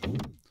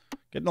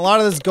 Getting a lot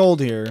of this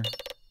gold here.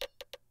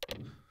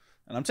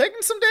 And I'm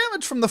taking some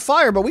damage from the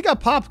fire, but we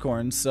got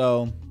popcorn,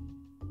 so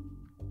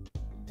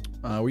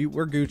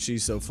we're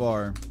Gucci so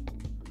far.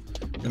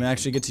 Gonna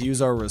actually get to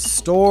use our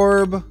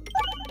Restorb.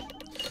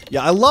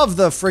 Yeah, I love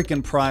the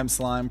freaking Prime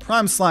Slime.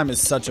 Prime Slime is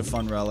such a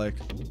fun relic.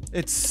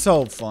 It's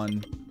so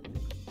fun.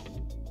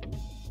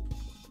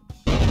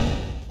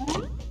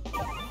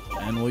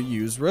 And we'll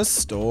use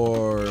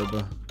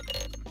Restorb.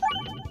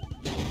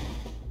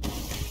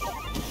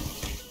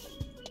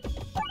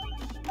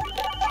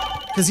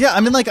 Because, yeah, I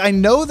mean, like, I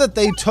know that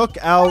they took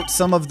out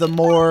some of the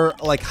more,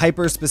 like,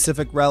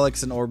 hyper-specific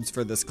relics and orbs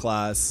for this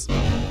class.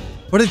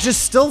 But it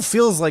just still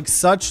feels like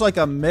such, like,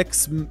 a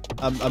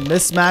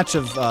mismatch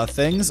of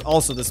things.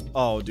 Also, this...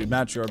 Oh, dude,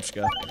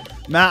 Matryoshka.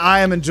 I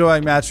am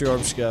enjoying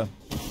Matryoshka.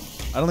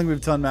 I don't think we've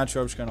done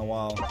Matryoshka in a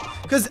while.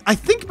 Because I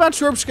think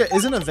Matryoshka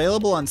isn't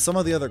available on some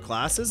of the other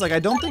classes. Like, I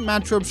don't think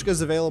Matryoshka is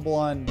available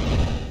on...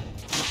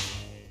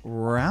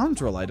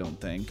 Roundrill, I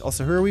don't think.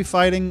 Also, who are we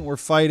fighting? We're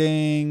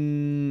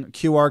fighting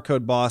QR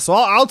code boss. So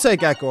I'll take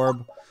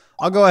Ekorb.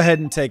 I'll go ahead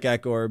and take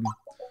Ekorb.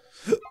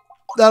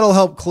 That'll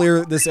help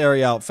clear this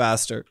area out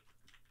faster.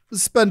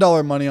 Spend all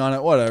our money on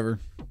it. Whatever.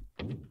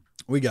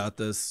 We got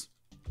this.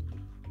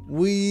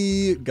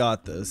 We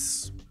got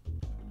this.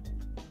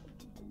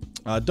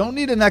 Don't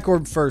need an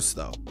Ekorb first,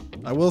 though.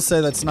 I will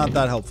say that's not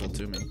that helpful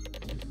to me.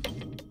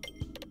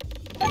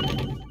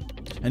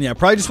 And yeah,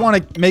 probably just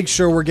want to make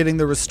sure we're getting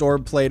the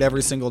Restored plate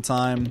every single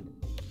time.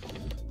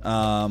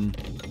 So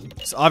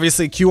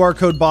obviously, QR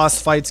code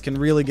boss fights can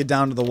really get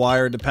down to the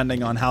wire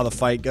depending on how the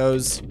fight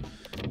goes.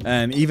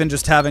 And even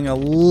just having a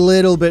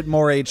little bit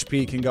more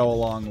HP can go a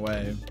long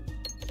way.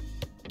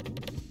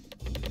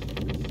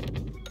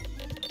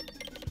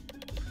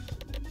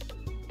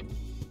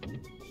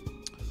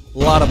 A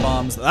lot of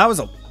bombs. That was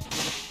a...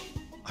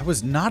 I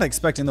was not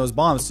expecting those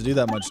bombs to do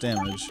that much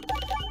damage.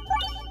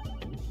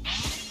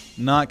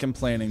 Not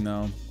complaining,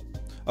 though.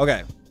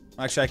 Okay.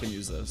 Actually, I can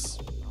use this.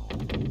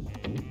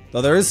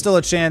 Though there is still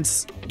a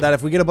chance that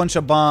if we get a bunch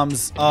of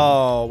bombs...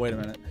 Oh, wait a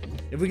minute.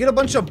 If we get a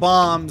bunch of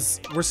bombs,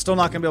 we're still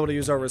not going to be able to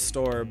use our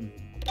Restore.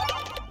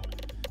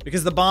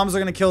 Because the bombs are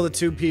going to kill the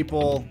two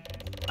people.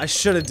 I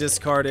should have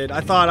discarded.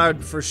 I thought I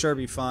would for sure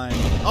be fine.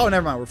 Oh,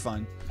 never mind. We're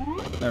fine.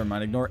 Never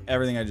mind. Ignore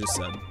everything I just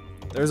said.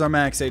 There's our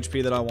max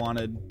HP that I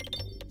wanted.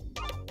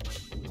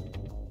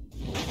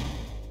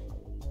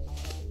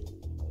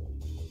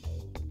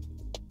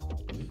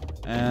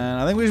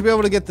 And I think we should be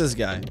able to get this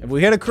guy. If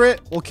we hit a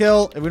crit, we'll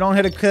kill. If we don't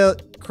hit a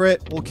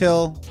crit, we'll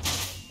kill.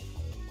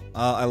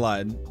 I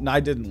lied. No, I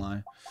didn't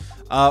lie.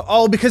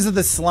 Oh, because of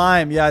the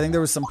slime. Yeah, I think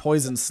there was some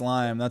poison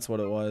slime. That's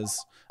what it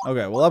was.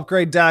 Okay, we'll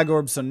upgrade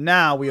Dagorb, so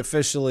now we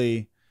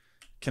officially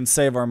can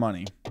save our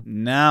money.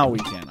 Now we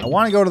can. I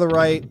want to go to the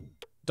right.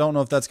 Don't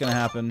know if that's going to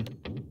happen.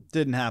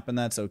 Didn't happen.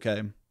 That's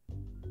okay.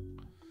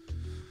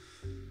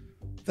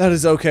 That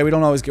is okay. We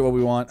don't always get what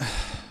we want.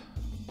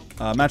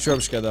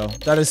 Matryoshka, though.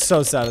 That is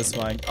so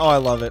satisfying. Oh, I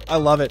love it. I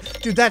love it.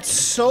 Dude, that's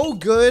so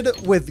good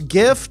with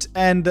Gift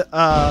and,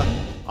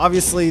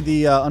 obviously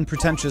the,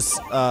 unpretentious,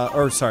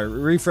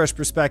 refresh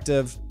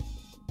perspective.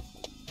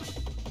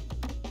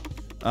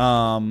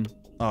 Oh,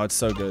 it's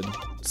so good.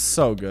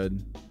 So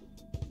good.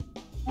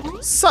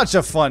 Such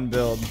a fun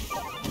build.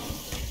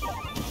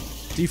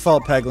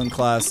 Default Peglin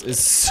class is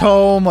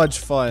so much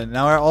fun.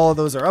 Now all of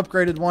those are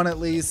upgraded one at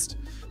least.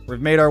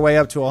 We've made our way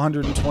up to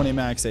 120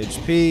 max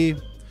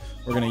HP.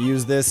 We're going to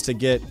use this to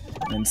get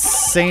an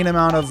insane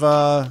amount of,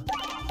 I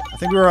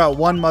think we were at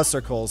 1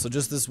 Muster Coal. So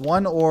just this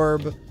 1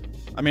 orb.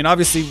 I mean,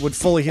 obviously would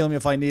fully heal me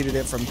if I needed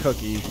it from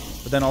Cookie,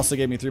 but then also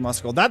gave me 3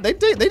 Muster Coal. They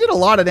did a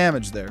lot of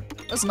damage there.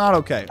 That's not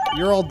okay.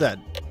 You're all dead.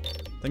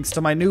 Thanks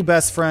to my new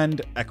best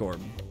friend, Ekorb.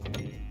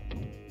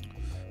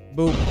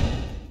 Boop.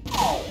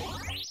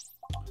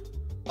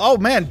 Oh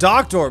man,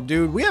 Doctorb,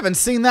 dude. We haven't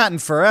seen that in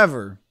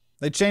forever.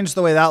 They changed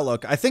the way that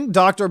looked. I think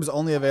Doctorb's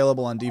only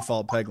available on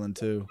default Peglin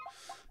too.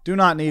 Do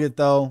not need it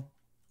though.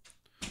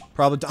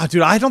 Probably,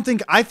 dude. I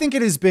think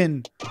it has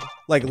been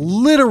like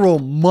literal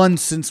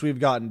months since we've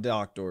gotten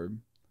Doctorb.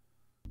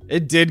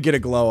 It did get a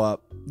glow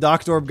up.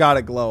 Doctorb got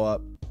a glow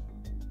up.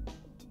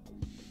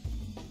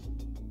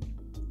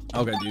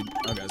 Okay, dude.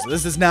 Okay, so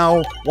this is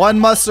now 1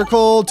 Muster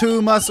Coal,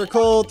 2 Muster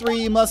Coal,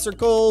 3 Muster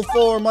Coal,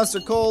 4 Muster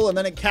Coal, and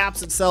then it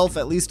caps itself,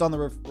 at least on the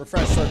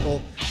refresh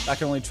circle. That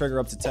can only trigger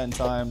up to 10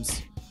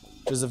 times,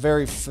 which is a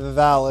very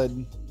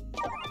valid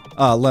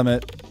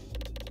limit.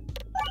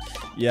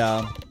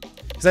 Yeah.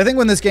 Because I think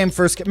when this game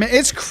first came, man,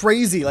 it's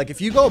crazy. Like,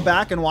 if you go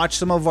back and watch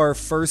some of our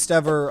first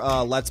ever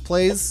Let's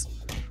Plays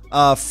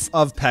of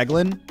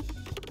Peglin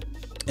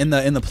in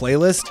the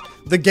playlist,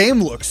 the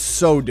game looks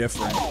so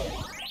different.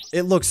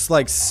 It looks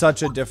like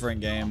such a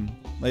different game.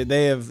 Like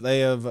they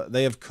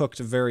have cooked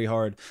very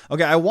hard.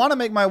 Okay, I want to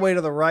make my way to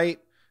the right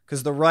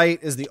because the right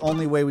is the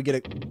only way we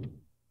get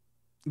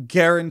a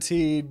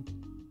guaranteed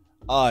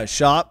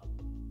shop.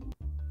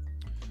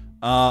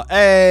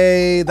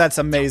 Hey, that's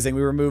amazing.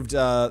 We removed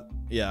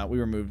yeah, we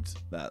removed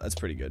that. That's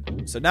pretty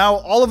good. So now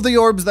all of the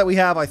orbs that we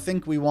have, I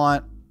think we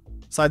want,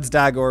 besides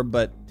Dag Orb,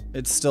 but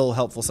it's still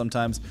helpful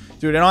sometimes.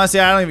 Dude, and honestly,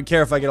 I don't even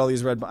care if I get all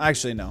these red.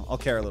 Actually, no, I'll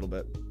care a little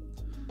bit.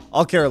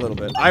 I'll care a little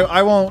bit.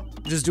 I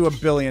won't just do 1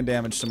 billion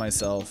damage to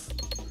myself.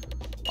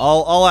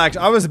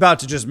 I was about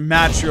to just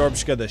match your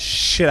Orbshka the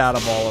shit out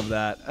of all of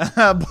that.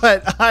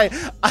 But I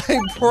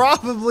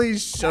probably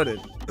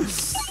shouldn't.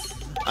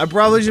 I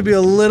probably should be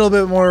a little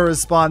bit more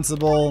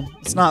responsible.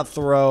 It's not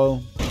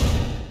throw.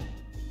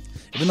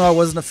 Even though I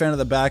wasn't a fan of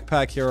the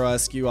backpack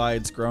hero-esque UI,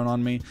 it's grown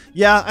on me.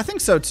 Yeah, I think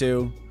so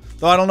too.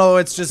 Though I don't know,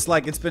 it's just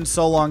like, it's been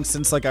so long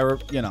since like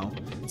it's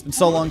been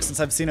so long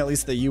since I've seen at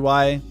least the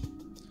UI.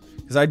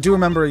 Because I do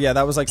remember, yeah,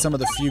 that was like some of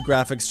the few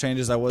graphics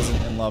changes I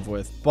wasn't in love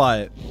with.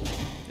 But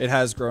it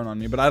has grown on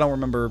me. But I don't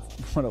remember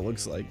what it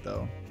looks like,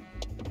 though.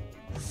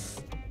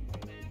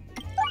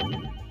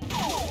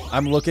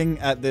 I'm looking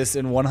at this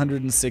in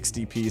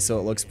 160p, so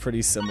it looks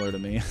pretty similar to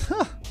me.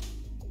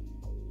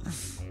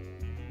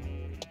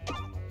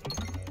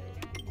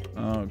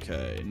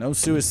 Okay, no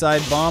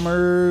suicide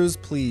bombers,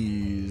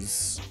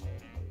 please.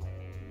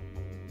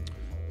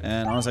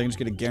 And honestly, I can just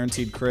get a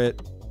guaranteed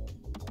crit.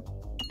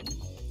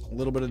 A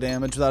little bit of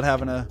damage without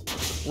having to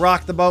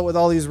rock the boat with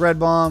all these red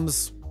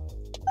bombs.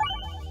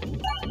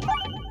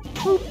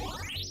 Boop.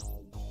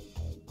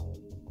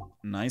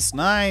 Nice,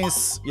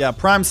 nice. Yeah,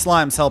 Prime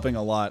Slime's helping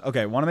a lot.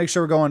 Okay, want to make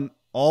sure we're going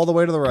all the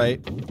way to the right.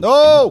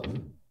 Oh!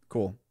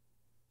 Cool.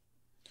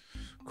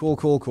 Cool,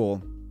 cool,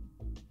 cool.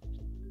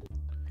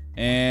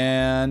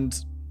 And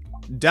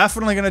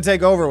definitely going to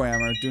take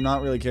Overwhammer. Do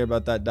not really care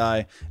about that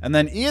die. And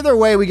then either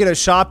way we get a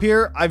shop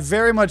here. I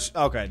very much...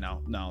 Okay,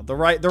 no. The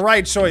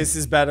right choice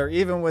is better,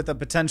 even with a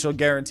potential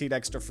guaranteed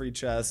extra free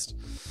chest.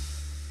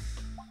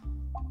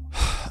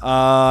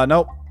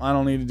 Nope. I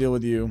don't need to deal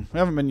with you. We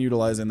haven't been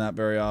utilizing that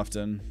very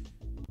often.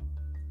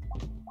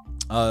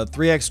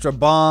 3 extra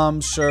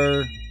bombs,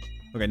 sure.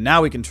 Okay,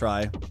 now we can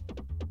try.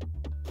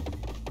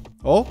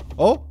 Oh,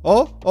 it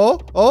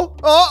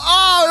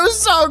was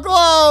so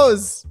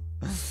close!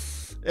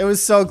 It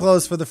was so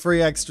close for the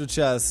free extra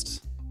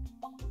chest.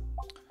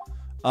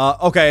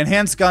 Okay,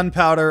 enhanced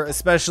gunpowder,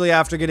 especially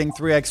after getting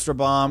 3 extra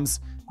bombs.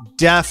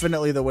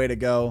 Definitely the way to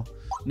go.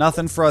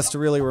 Nothing for us to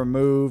really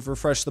remove.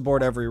 Refresh the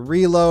board every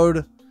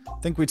reload. I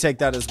think we take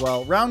that as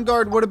well. Round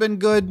guard would have been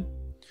good.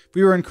 If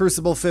we were in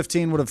Crucible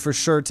 15, would have for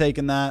sure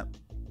taken that.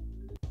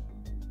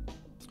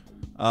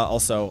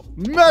 Also,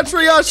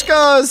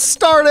 Matryoshka,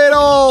 start it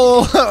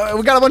all!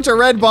 We got a bunch of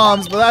red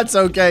bombs, but that's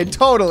okay.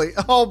 Totally.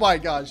 Oh my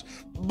gosh.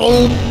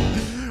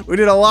 Boom! We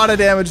did a lot of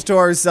damage to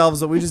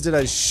ourselves, but we just did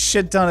a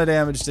shit ton of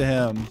damage to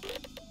him.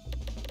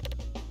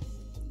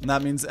 And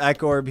that means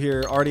Ekorb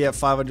here, already at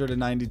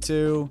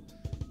 592.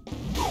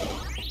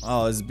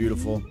 Oh, this is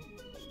beautiful.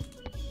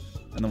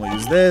 And then we'll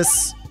use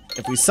this.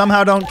 If we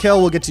somehow don't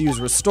kill, we'll get to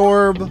use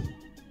Restorb.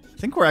 I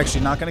think we're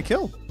actually not going to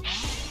kill.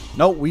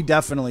 Nope, we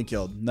definitely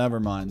killed. Never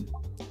mind.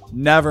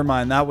 Never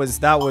mind. That was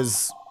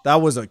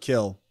a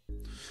kill.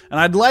 And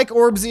I'd like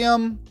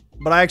Orbsium,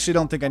 but I actually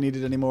don't think I need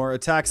it anymore.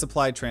 Attack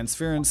supply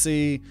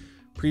transferency.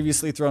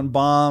 Previously thrown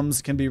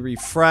bombs can be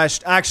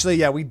refreshed. Actually,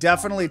 yeah, we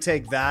definitely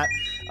take that.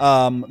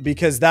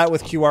 Because that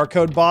with QR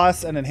code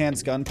boss and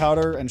enhanced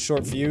gunpowder and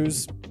short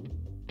fuse.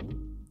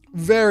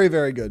 Very,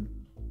 very good.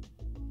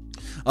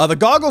 The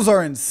goggles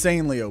are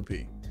insanely OP.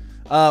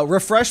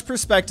 Refresh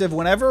perspective.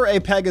 Whenever a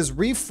peg is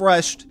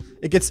refreshed,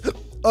 it gets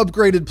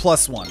upgraded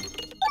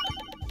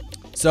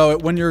 +1. So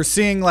when you're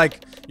seeing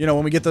like, you know,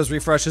 when we get those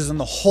refreshes and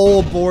the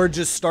whole board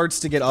just starts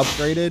to get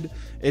upgraded,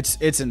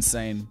 it's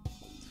insane.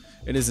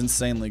 It is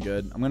insanely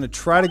good. I'm going to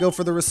try to go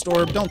for the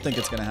restore. Don't think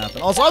it's going to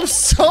happen. Also, I'm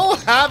so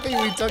happy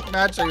we took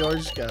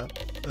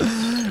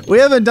Matryoshka. We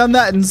haven't done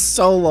that in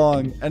so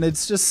long, and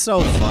it's just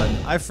so fun.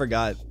 I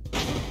forgot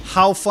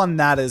how fun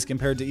that is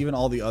compared to even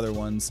all the other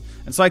ones.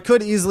 And so I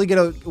could easily get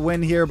a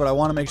win here, but I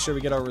want to make sure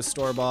we get our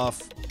restore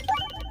buff.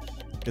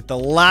 Get the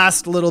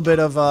last little bit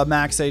of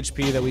max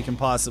HP that we can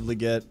possibly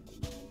get.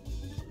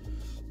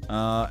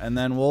 And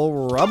then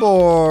we'll Rub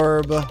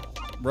Orb.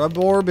 Rub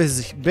Orb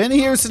has been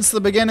here since the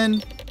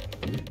beginning.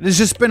 It has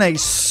just been a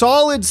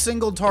solid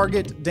single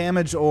target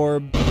damage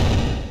orb.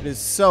 It is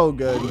so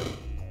good.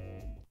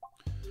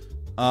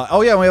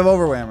 Oh yeah, we have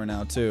Overwhammer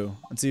now too.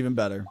 That's even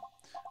better.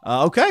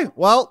 Okay,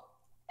 well,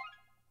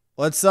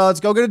 let's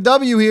go get a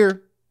W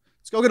here.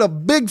 Let's go get a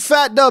big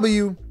fat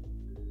W.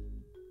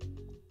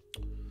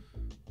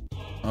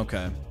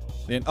 Okay.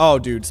 Oh,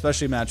 dude,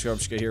 especially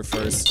Matryoshka here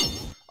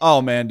first.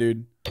 Oh man,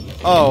 dude.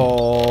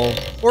 Oh,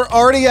 we're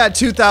already at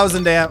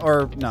 2,000 damn,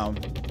 or no,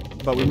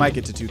 but we might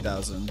get to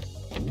 2,000.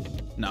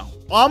 No,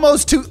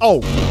 almost two.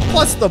 Oh,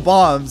 plus the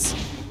bombs.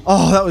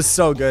 Oh, that was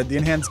so good. The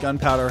enhanced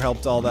gunpowder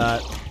helped all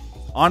that.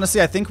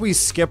 Honestly, I think we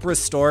skip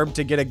restore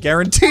to get a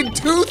guaranteed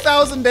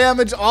 2,000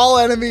 damage all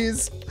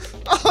enemies.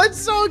 Oh,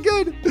 it's so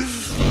good.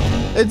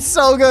 It's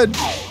so good.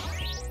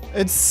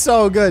 It's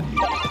so good.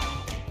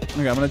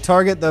 Okay, I'm gonna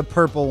target the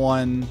purple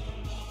one.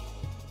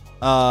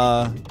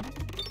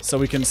 So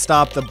we can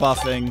stop the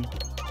buffing.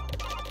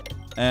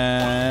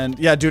 And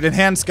yeah, dude,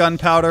 enhanced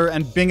gunpowder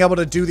and being able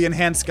to do the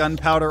enhanced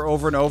gunpowder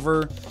over and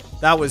over.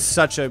 That was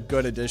such a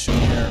good addition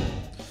here.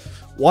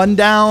 One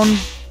down.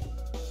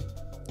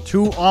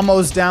 Two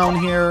almost down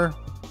here.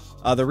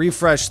 The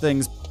refresh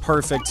thing's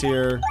perfect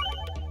here.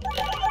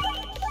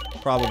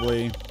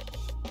 Probably.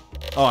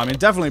 Oh, I mean,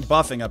 definitely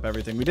buffing up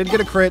everything. We did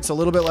get a crit, so a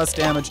little bit less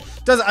damage.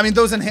 Doesn't, I mean,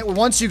 those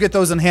once you get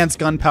those enhanced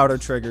gunpowder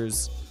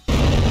triggers.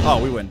 Oh,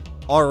 we win.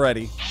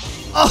 Already.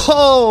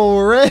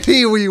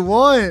 Already we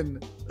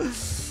won.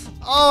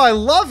 Oh, I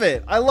love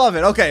it. I love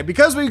it. Okay,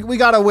 because we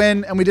got a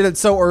win and we did it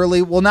so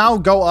early, we'll now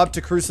go up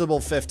to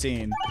Crucible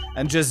 15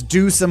 and just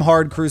do some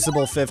hard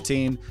Crucible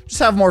 15. Just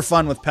have more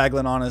fun with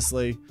Peglin,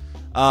 honestly.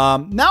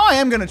 Now I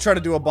am going to try to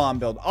do a bomb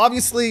build.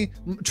 Obviously,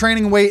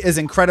 training weight is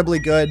incredibly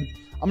good.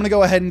 I'm going to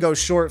go ahead and go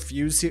short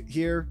fuse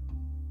here.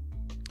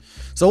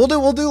 So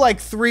we'll do like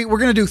three. We're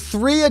going to do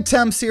 3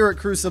 attempts here at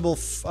Crucible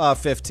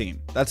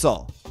 15. That's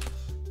all.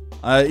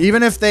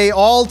 Even if they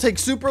all take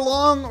super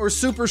long or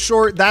super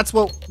short, that's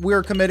what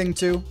we're committing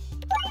to.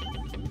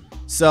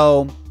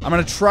 So I'm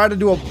going to try to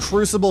do a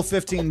Crucible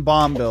 15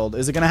 bomb build.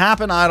 Is it going to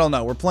happen? I don't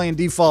know. We're playing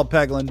default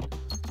Peglin.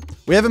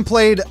 We haven't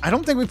played, I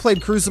don't think we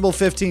played Crucible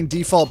 15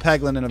 default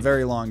Peglin in a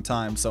very long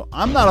time. So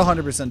I'm not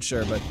 100%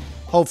 sure, but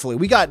hopefully.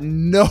 We got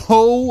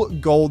no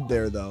gold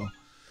there though.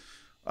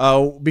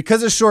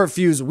 Because of short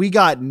fuse, we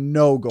got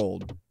no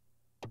gold.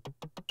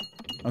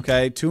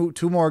 Okay, two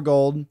more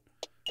gold.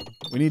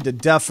 We need to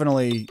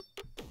definitely...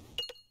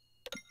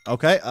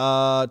 Okay,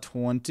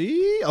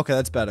 20. Okay,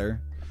 that's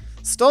better.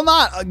 Still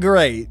not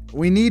great.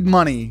 We need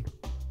money.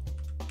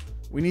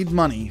 We need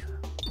money.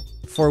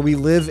 For we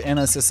live in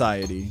a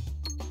society.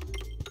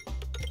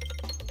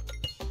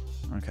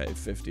 Okay,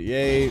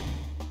 58.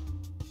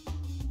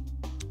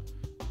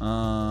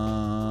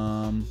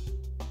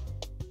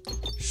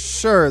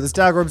 Sure, this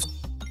dagger orb's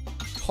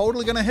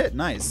totally gonna hit.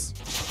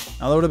 Nice.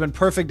 Now that would have been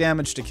perfect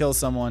damage to kill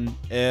someone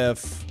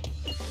if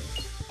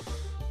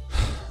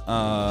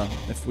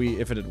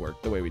it had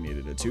worked the way we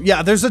needed it to.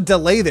 Yeah, there's a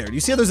delay there. Do you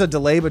see how there's a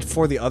delay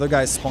before the other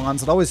guy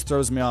spawns? It always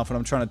throws me off when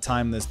I'm trying to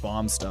time this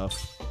bomb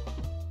stuff.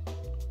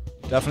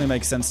 Definitely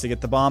makes sense to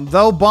get the bomb.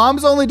 Though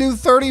bombs only do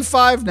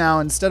 35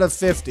 now instead of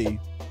 50.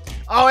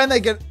 Oh, and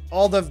they get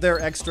all of their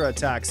extra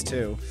attacks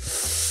too.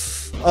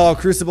 Oh,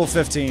 Crucible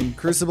 15.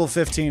 Crucible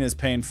 15 is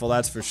painful,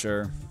 that's for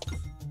sure.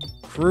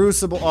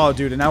 Crucible. Oh,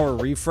 dude, and now we're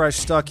refresh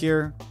stuck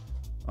here.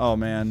 Oh,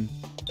 man.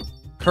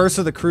 Curse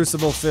of the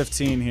Crucible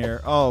 15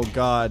 here. Oh,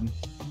 God.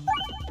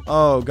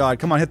 Oh, God.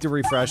 Come on, hit the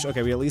refresh.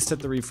 Okay, we at least hit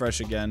the refresh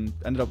again.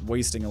 Ended up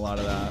wasting a lot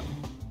of that.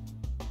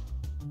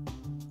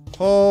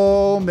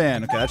 Oh,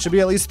 man. Okay, that should be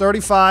at least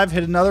 35.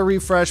 Hit another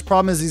refresh.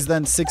 Problem is he's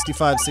then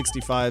 65,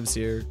 65s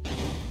here.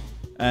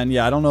 And,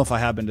 yeah, I don't know if I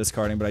have been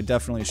discarding, but I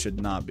definitely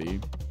should not be.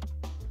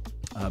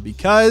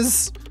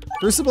 Because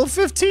Crucible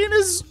 15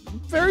 is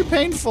very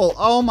painful.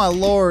 Oh, my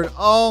lord.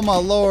 Oh, my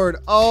lord.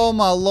 Oh,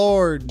 my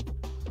lord.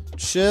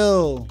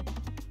 Chill.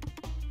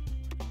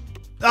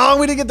 Oh,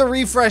 we didn't get the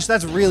refresh.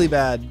 That's really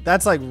bad.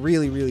 That's like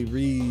really, really,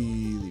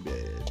 really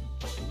bad.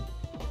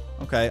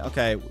 Okay,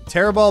 okay.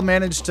 Terrorball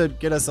managed to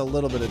get us a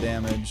little bit of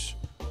damage.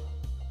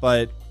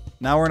 But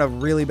now we're in a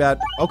really bad...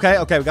 Okay,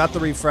 okay, we got the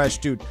refresh.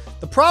 Dude,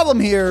 the problem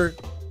here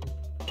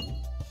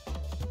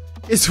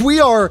is we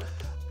are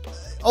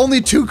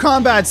only 2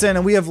 combats in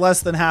and we have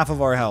less than half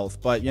of our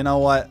health. But you know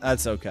what?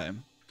 That's okay.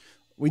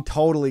 We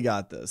totally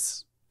got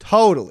this.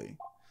 Totally.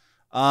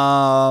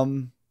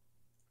 What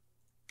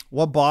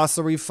boss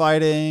are we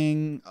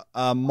fighting?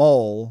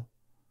 Mole.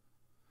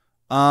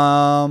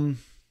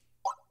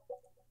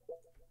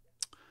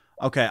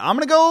 Okay, I'm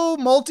gonna go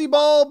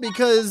multi-ball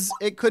because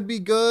it could be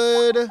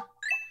good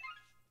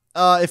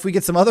if we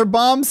get some other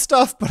bomb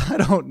stuff, but I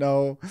don't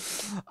know.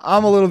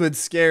 I'm a little bit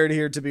scared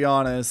here, to be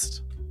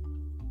honest.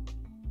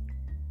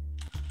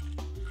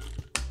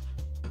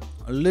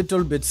 A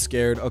little bit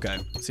scared. Okay,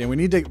 see, we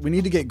need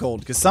to get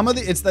gold because some of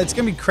the it's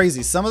gonna be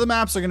crazy. Some of the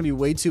maps are gonna be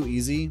way too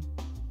easy.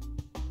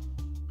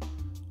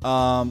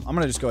 I'm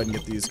gonna just go ahead and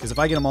get these because if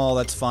I get them all,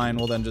 that's fine.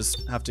 We'll then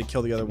just have to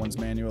kill the other ones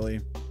manually.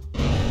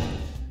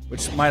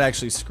 Which might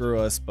actually screw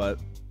us, but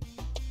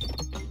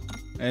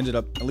I ended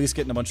up at least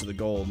getting a bunch of the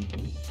gold.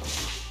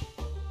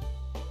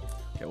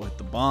 Okay, we'll hit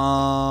the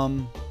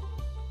bomb.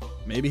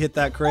 Maybe hit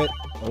that crit.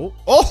 Oh,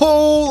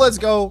 oh, let's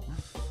go.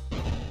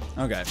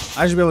 Okay,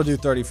 I should be able to do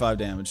 35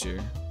 damage here.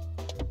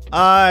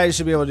 I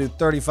should be able to do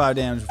 35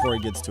 damage before he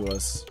gets to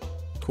us.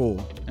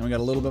 Cool. And we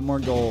got a little bit more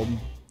gold.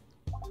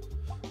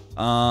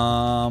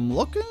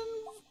 Looking...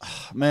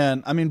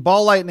 Man, I mean,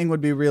 ball lightning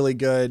would be really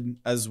good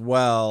as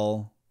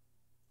well.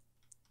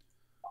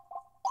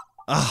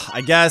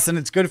 I guess, and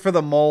it's good for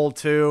the mole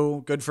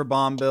too. Good for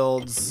bomb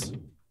builds.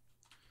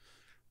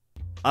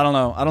 I don't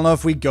know. I don't know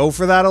if we go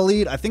for that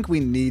elite. I think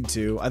we need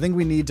to. I think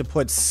we need to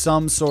put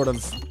some sort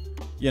of,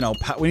 you know,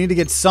 we need to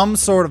get some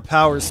sort of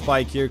power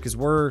spike here because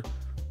we're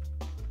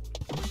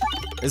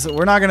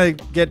not gonna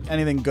get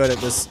anything good at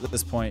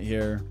this point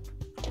here.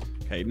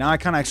 Okay, now I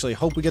kind of actually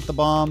hope we get the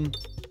bomb.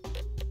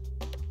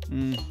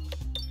 Would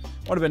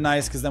have been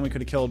nice because then we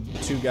could have killed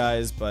 2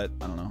 guys, but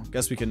I don't know.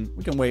 Guess we can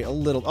wait a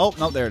little. Oh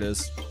no, there it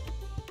is.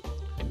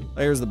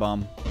 There's the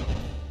bomb.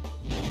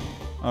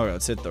 Okay,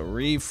 let's hit the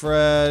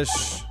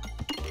refresh.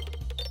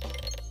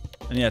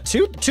 And yeah,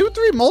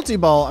 2-3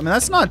 multi-ball. I mean,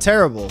 that's not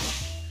terrible.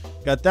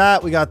 Got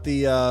that. We got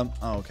the, oh,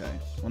 okay.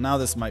 Well, now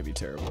this might be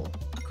terrible.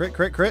 Crit,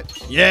 crit,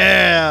 crit.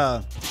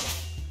 Yeah!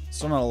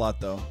 Still not a lot,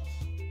 though.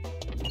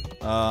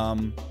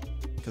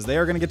 Because they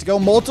are going to get to go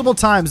multiple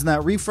times, and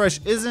that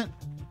refresh isn't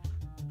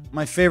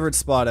my favorite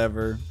spot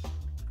ever.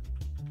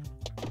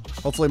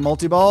 Hopefully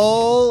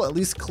multi-ball, at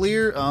least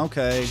clear. Oh,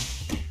 okay.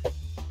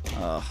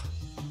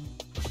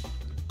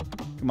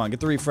 Come on, get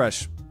the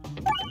refresh.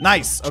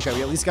 Nice. Okay,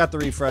 we at least got the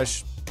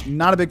refresh.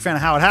 Not a big fan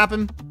of how it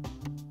happened.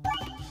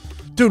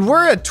 Dude,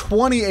 we're at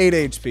 28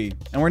 HP,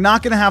 and we're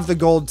not going to have the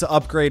gold to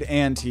upgrade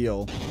and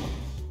heal.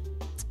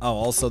 Oh,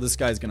 also, this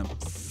guy's going to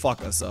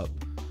fuck us up.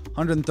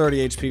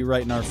 130 HP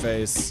right in our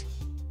face.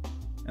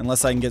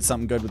 Unless I can get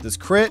something good with this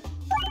crit,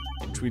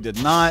 which we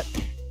did not.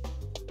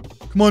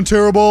 Come on,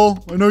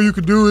 Terrible. I know you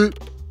can do it.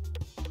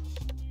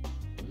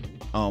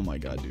 Oh my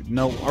god, dude.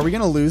 No, are we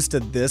going to lose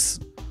to this?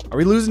 Are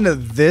we losing to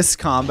this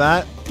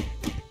combat?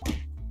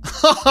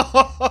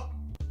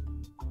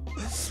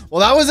 Well,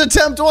 that was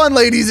attempt 1,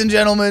 ladies and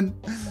gentlemen.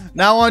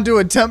 Now on to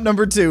attempt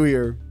number 2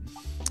 here.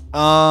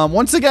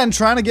 Once again,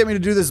 trying to get me to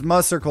do this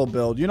must circle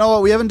build. You know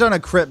what? We haven't done a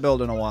crit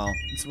build in a while.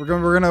 So we're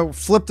gonna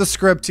flip the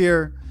script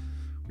here.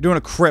 We're doing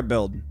a crit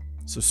build.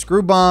 So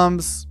screw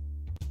bombs.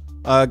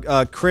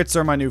 Crits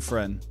are my new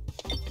friend.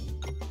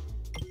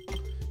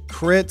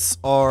 Crits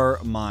are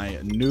my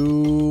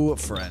new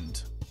friend.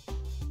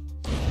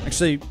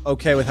 Actually,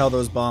 okay with how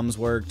those bombs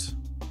worked.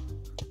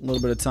 A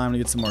little bit of time to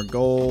get some more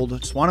gold.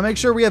 Just want to make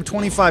sure we have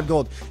 25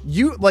 gold.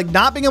 Like,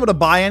 not being able to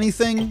buy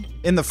anything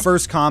in the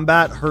first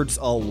combat hurts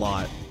a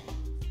lot.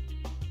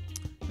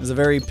 It's a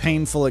very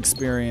painful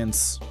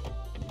experience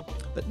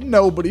that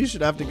nobody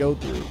should have to go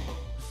through.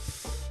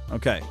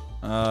 Okay.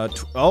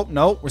 Oh,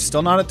 no. We're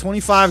still not at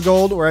 25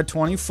 gold. We're at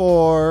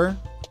 24.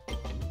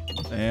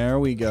 There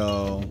we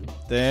go.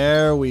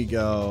 There we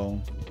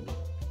go.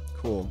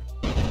 Cool.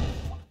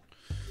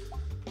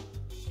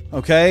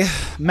 Okay.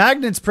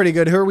 Magnet's pretty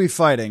good. Who are we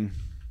fighting?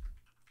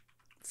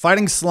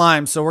 Fighting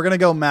slime. So we're going to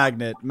go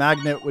magnet.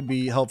 Magnet would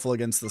be helpful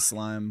against the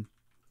slime.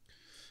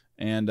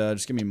 And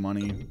just give me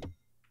money.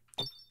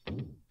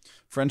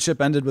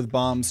 Friendship ended with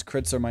bombs.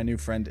 Crits are my new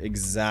friend.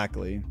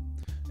 Exactly.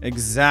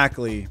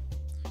 Exactly.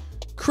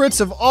 Crits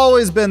have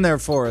always been there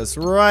for us,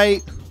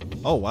 right?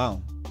 Oh,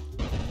 wow.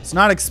 It's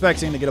not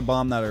expecting to get a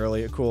bomb that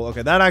early. Cool.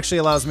 Okay, that actually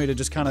allows me to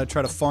just kind of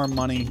try to farm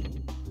money.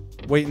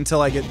 Wait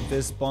until I get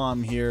this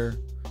bomb here.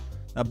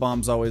 That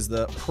bomb's always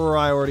the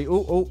priority.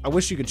 Oh, I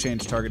wish you could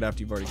change target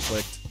after you've already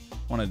clicked.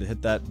 Wanted to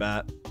hit that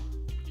bat.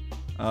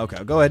 Okay,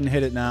 I'll go ahead and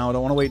hit it now. I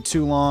don't want to wait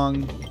too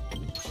long.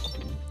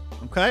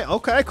 Okay,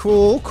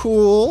 cool.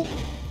 All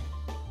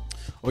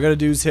we gotta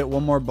do is hit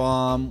one more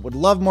bomb. Would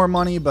love more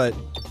money, but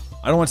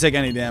I don't want to take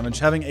any damage.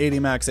 Having 80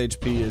 max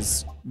HP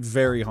is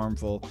very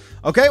harmful.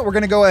 Okay, we're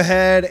gonna go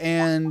ahead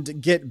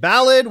and get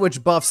Ballad,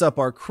 which buffs up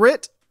our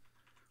crit,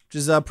 which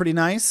is pretty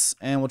nice.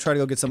 And we'll try to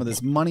go get some of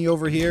this money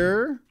over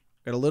here.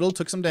 Got a little,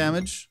 took some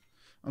damage.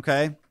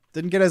 Okay,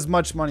 didn't get as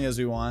much money as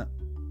we want.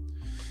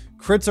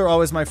 Crits are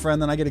always my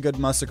friend. Then I get a good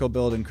Mustical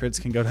build and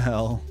crits can go to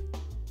hell.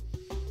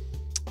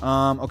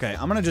 Okay,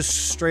 I'm gonna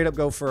just straight up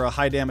go for a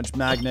high damage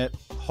magnet.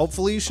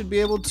 Hopefully you should be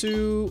able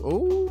to...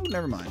 Oh,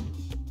 never mind.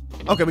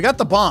 Okay, we got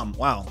the bomb.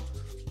 Wow.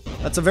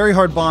 That's a very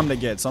hard bomb to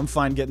get, so I'm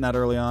fine getting that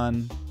early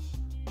on.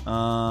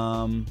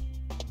 I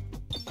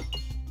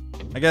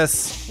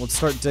guess let's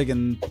start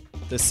digging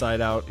this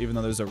side out, even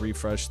though there's a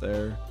refresh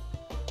there.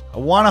 I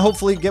want to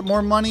hopefully get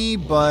more money,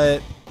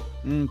 but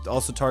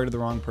also targeted the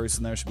wrong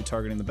person there. Should be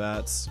targeting the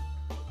bats.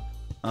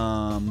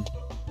 But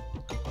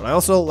I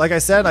also, like I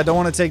said, I don't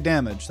want to take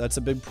damage. That's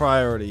a big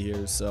priority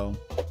here, so.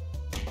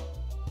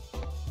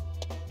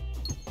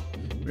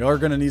 We are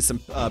going to need some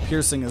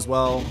piercing as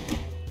well.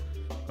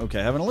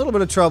 Okay, having a little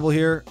bit of trouble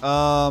here.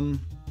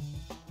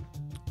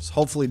 Just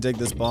hopefully dig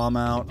this bomb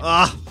out.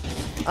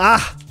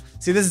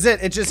 See, this is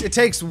it. It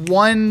takes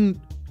one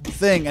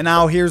thing, and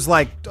now here's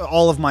like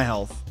all of my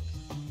health.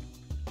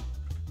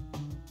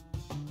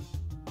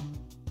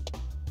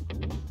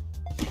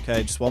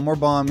 Okay, just one more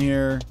bomb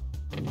here.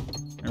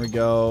 There we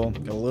go.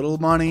 Got a little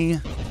money.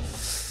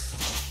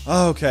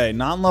 Okay,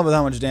 not in love with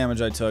how much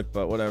damage I took,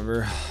 but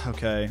whatever.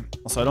 Okay.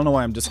 Also, I don't know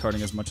why I'm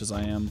discarding as much as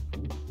I am.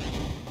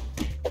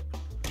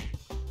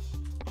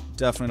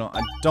 Definitely don't.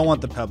 I don't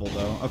want the pebble,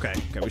 though. Okay,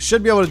 we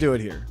should be able to do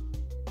it here.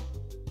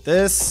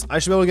 This, I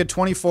should be able to get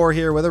 24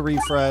 here with a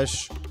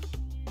refresh.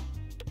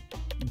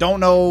 Don't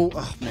know.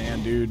 Oh,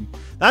 man, dude.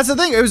 That's the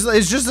thing.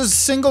 It's just a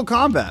single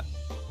combat.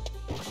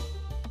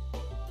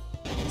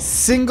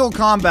 Single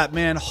combat,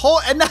 man.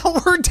 And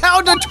now we're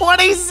down to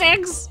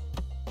 26.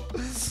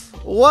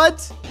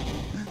 What?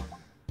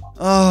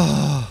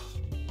 Oh,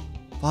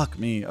 fuck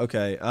me.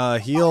 Okay,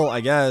 heal,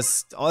 I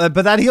guess. But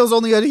that heal's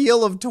only a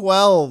heal of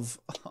 12.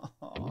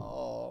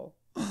 Oh.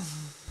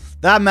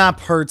 That map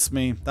hurts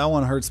me. That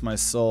one hurts my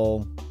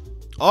soul.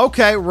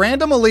 Okay,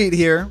 random elite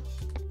here.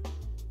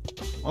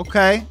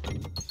 Okay.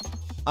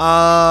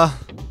 I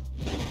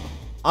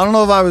don't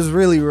know if I was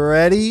really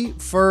ready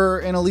for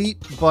an elite,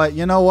 but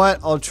you know what?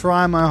 I'll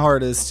try my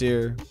hardest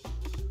here.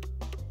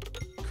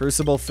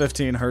 Crucible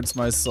 15 hurts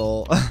my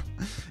soul.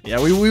 Yeah,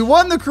 we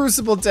won the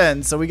Crucible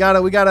 10, so we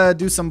gotta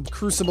do some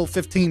Crucible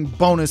 15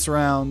 bonus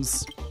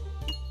rounds.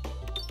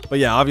 But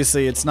yeah,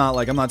 obviously it's not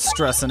like I'm not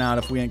stressing out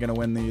if we ain't gonna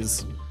win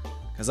these,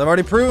 because I've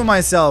already proven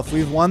myself.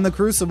 We've won the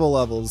Crucible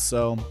levels,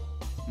 so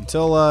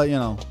until you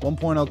know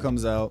 1.0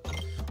 comes out.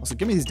 Also,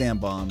 give me these damn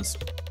bombs.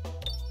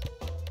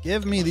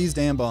 Give me these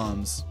damn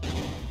bombs.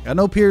 Got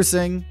no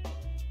piercing.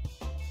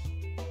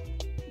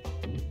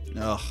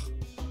 Ugh.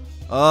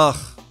 Ugh.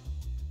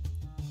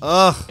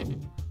 Ugh.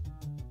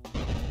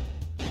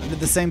 I did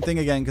the same thing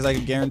again because I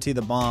could guarantee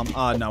the bomb.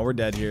 Ah, no, we're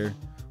dead here.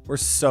 We're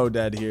so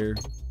dead here.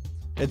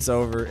 It's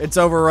over. It's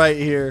over right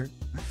here.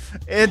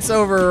 It's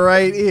over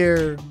right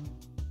here.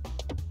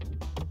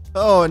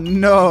 Oh,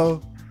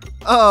 no.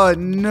 Oh,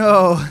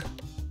 no.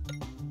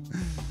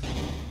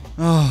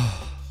 Oh.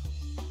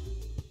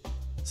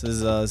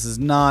 This is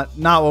not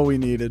what we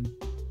needed.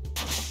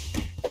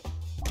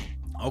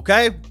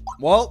 Okay,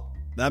 well,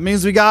 that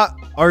means we got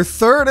our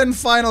third and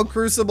final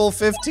Crucible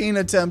 15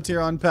 attempt here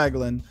on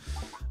Peglin.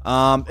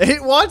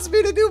 It wants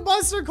me to do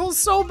Bustercles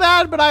so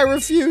bad, but I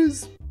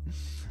refuse.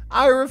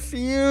 I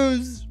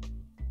refuse.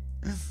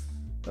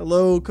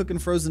 Hello, cooking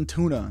frozen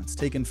tuna. It's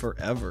taken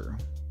forever.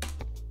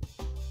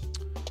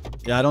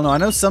 Yeah, I don't know. I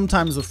know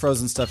sometimes with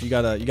frozen stuff, you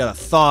gotta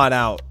thaw it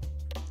out.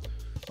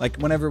 Like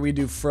whenever we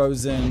do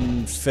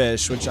frozen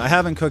fish, which I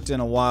haven't cooked in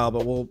a while,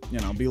 but we'll, you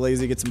know, be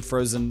lazy, get some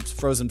frozen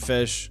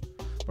fish.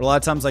 But a lot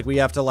of times, like, we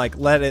have to, like,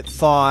 let it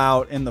thaw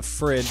out in the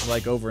fridge,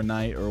 like,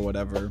 overnight or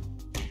whatever.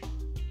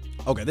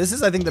 Okay, this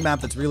is, I think, the map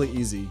that's really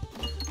easy.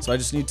 So I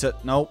just need to,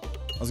 nope.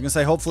 I was gonna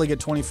say hopefully get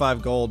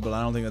 25 gold, but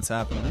I don't think that's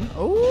happening.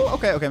 Oh,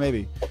 okay,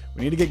 maybe.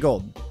 We need to get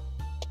gold.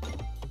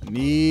 I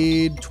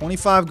need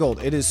 25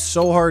 gold. It is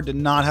so hard to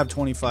not have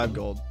 25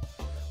 gold.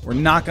 We're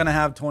not going to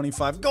have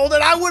 25 gold,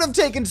 and I would have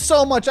taken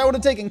so much. I would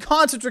have taken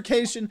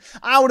concentration.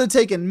 I would have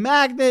taken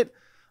magnet.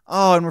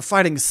 Oh, and we're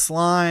fighting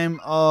slime.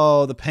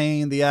 Oh, the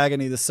pain, the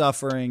agony, the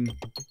suffering.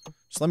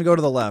 Just let me go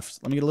to the left.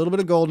 Let me get a little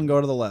bit of gold and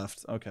go to the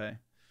left. Okay.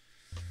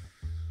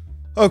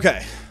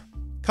 Okay.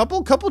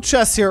 Couple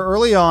chests here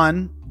early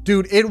on.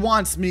 Dude, it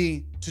wants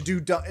me to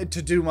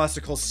do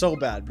Musticles so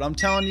bad, but I'm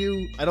telling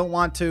you, I don't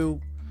want to.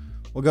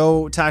 We'll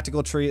go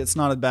tactical tree. It's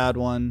not a bad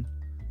one.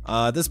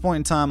 At this point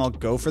in time, I'll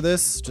go for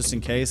this, just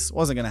in case. It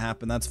wasn't going to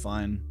happen. That's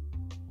fine.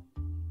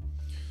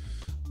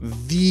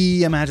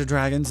 The Imagine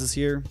Dragons is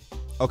here.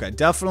 Okay,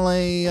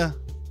 definitely.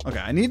 Okay,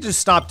 I need to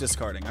stop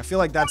discarding. I feel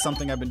like that's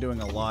something I've been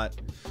doing a lot.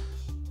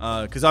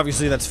 Because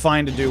obviously that's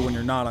fine to do when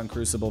you're not on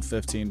Crucible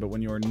 15, but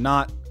when you're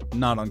not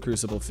on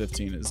Crucible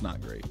 15, it's not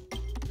great.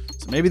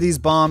 So maybe these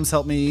bombs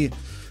help me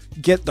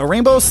get the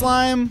rainbow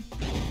slime?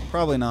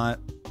 Probably not.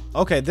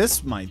 Okay,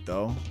 this might,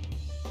 though.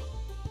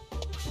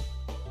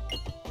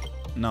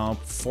 No,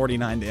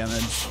 49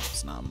 damage.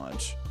 It's not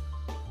much.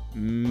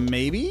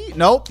 Maybe?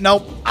 Nope.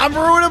 I'm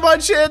ruining my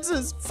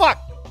chances. Fuck.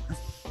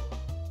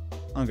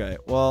 Okay,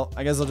 well,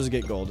 I guess I'll just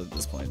get gold at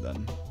this point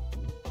then.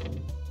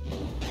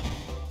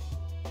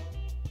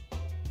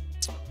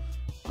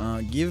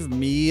 Give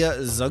me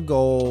the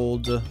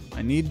gold.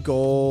 I need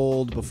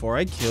gold before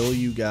I kill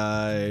you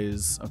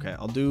guys. Okay,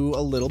 I'll do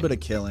a little bit of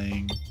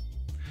killing.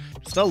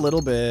 Just a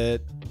little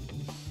bit.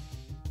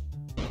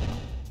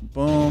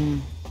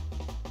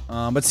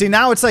 But see,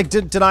 now it's like,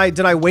 did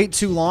I wait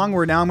too long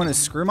where now I'm gonna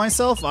screw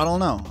myself? I don't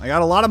know. I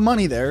got a lot of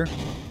money there.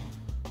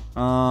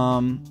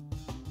 Come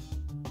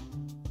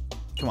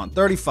on,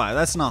 35.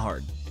 That's not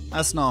hard.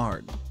 That's not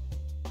hard.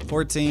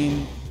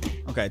 14.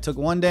 Okay, took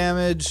 1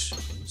 damage.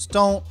 Just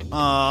don't.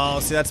 Oh,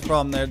 see, that's the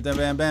problem there.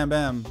 Bam, bam,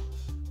 bam.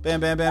 Bam,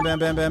 bam, bam, bam,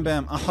 bam, bam,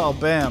 bam. Oh,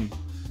 bam.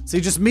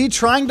 See, just me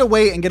trying to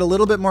wait and get a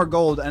little bit more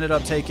gold ended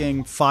up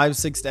taking 5,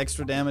 6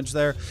 extra damage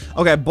there.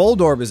 Okay,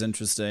 Bold Orb is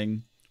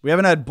interesting. We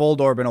haven't had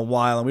Bold Orb in a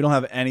while, and we don't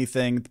have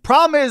anything. The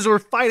problem is we're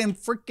fighting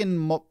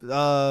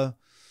freaking...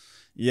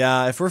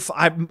 yeah, if we're...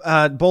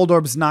 Bold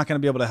Orb's not going to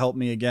be able to help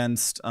me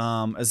against...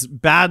 as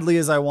badly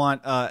as I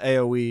want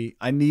AoE,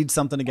 I need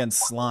something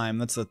against Slime.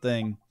 That's the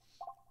thing.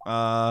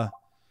 Just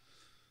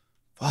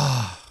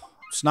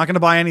not going to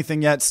buy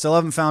anything yet. Still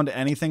haven't found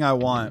anything I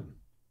want.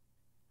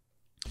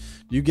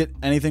 You get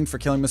anything for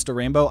killing Mr.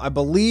 Rainbow? I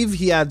believe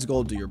he adds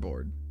gold to your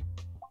board.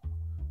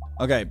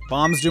 Okay,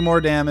 bombs do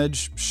more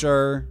damage.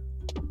 Sure.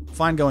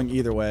 Fine going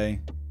either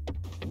way.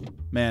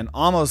 Man,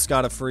 almost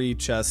got a free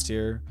chest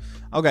here.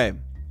 Okay,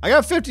 I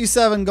got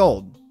 57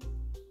 gold.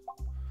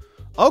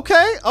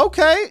 Okay,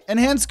 okay.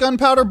 Enhanced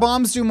gunpowder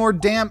bombs do more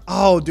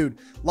Oh, dude.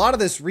 A lot of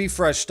this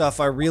refresh stuff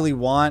I really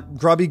want.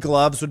 Grubby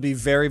gloves would be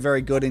very,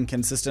 very good and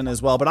consistent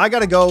as well. But I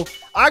gotta go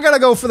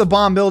for the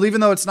bomb build,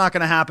 even though it's not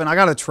gonna happen. I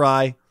gotta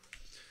try.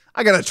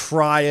 I gotta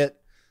try it.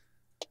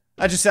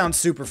 That just sounds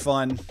super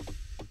fun.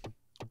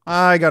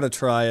 I gotta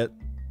try it.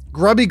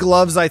 Grubby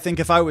gloves, I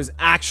think, if I was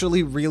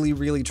actually really,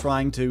 really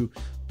trying to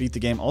beat the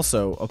game.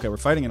 Also, okay, we're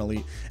fighting an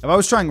elite. If I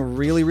was trying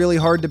really, really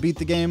hard to beat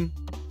the game.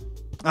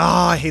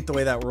 Ah, I hate the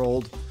way that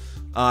rolled.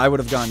 I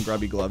would have gone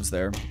grubby gloves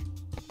there.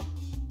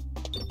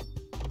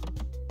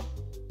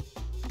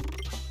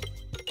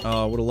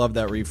 Oh, would have loved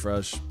that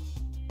refresh.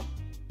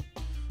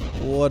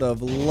 Would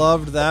have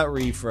loved that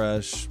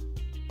refresh.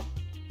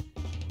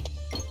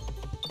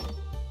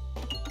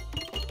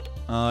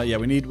 Yeah,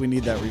 we need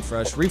that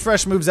refresh.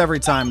 Refresh moves every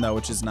time though,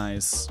 which is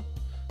nice.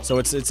 So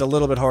it's a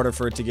little bit harder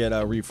for it to get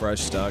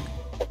refresh stuck.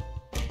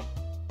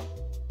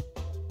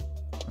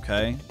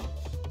 Okay.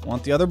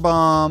 Want the other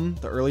bomb.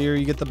 The earlier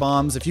you get the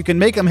bombs. If you can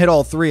make them hit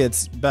all 3,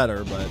 it's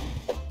better, but...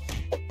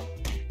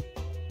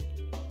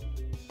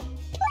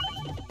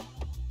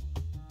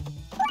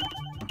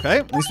 Okay,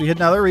 at least we hit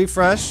another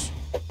refresh.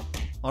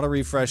 A lot of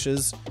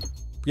refreshes.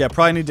 Yeah,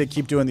 probably need to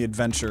keep doing the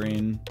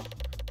adventuring.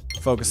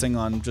 Focusing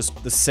on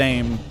just the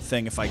same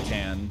thing if I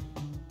can.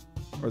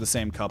 Or the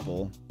same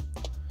couple.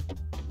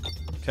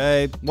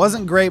 Okay,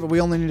 wasn't great, but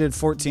we only needed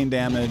 14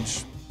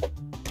 damage.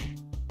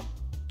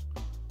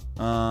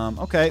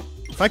 Okay.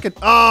 If I could...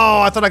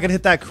 Oh, I thought I could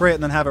hit that crit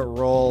and then have it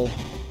roll.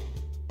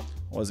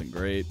 Wasn't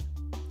great.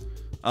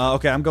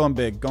 Okay, I'm going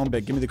big. Going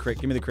big. Give me the crit.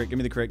 Give me the crit. Give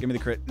me the crit. Give me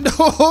the crit.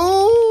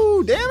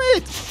 No! Damn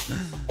it!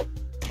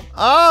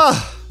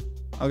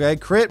 Okay,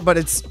 crit, but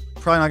it's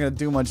probably not going to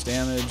do much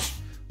damage.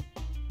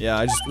 Yeah,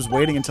 I just was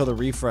waiting until the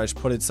refresh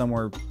put it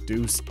somewhere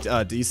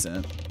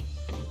decent.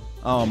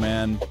 Oh,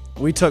 man.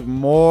 We took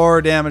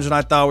more damage than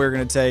I thought we were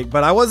going to take.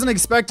 But I wasn't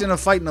expecting to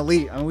fight an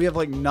elite. I mean, we have,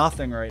 like,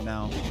 nothing right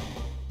now.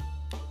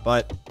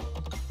 But...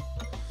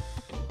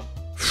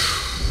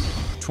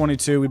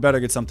 22, we better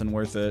get something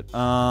worth it.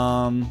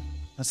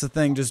 That's the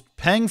thing. Just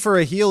paying for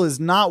a heal is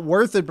not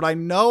worth it, but I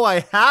know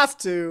I have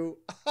to.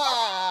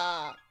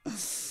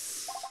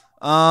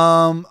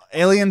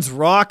 Alien's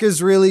Rock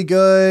is really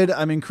good.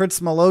 I mean, Crit's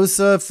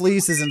Melosa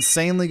Fleece is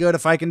insanely good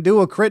if I can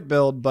do a crit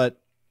build,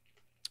 but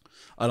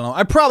I don't know.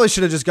 I probably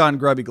should have just gotten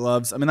Grubby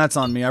Gloves. I mean, that's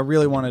on me. I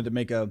really wanted to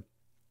make a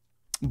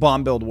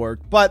bomb build work,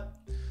 but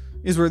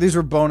these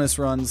were bonus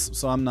runs,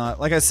 so I'm not,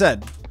 like I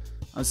said,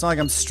 it's not like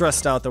I'm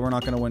stressed out that we're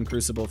not going to win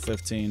Crucible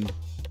 15.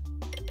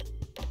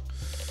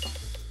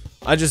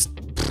 I just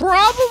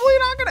probably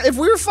not going to, if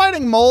we were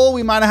fighting Mole,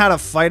 we might have had a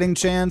fighting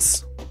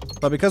chance,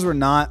 but because we're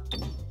not,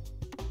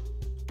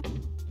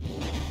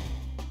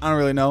 I don't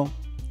really know,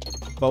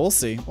 but we'll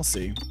see. We'll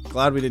see.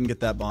 Glad we didn't get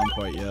that bomb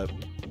quite yet.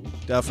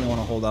 Definitely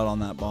want to hold out on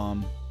that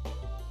bomb.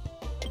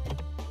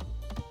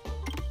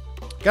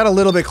 Got a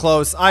little bit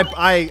close.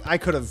 I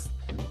could have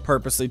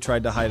purposely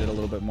tried to hide it a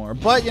little bit more,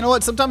 but you know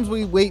what? Sometimes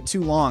we wait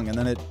too long and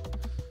then it,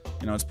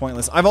 you know, it's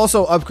pointless. I've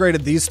also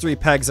upgraded these 3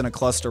 pegs in a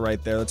cluster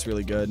right there. That's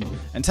really good.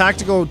 And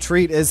Tactical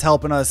Treat is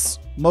helping us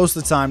most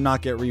of the time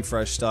not get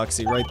refresh stuck.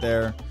 See right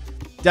there.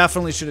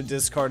 Definitely should have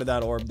discarded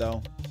that orb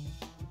though.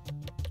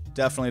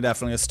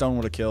 Definitely. A stone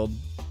would have killed.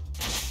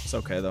 It's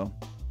okay, though.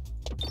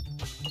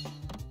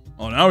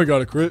 Oh, now we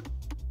got a crit.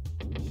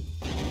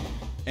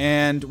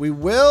 And we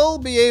will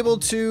be able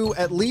to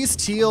at least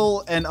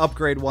heal and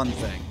upgrade one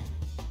thing.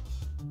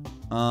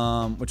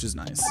 Which is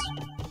nice.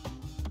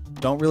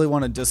 Don't really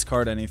want to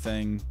discard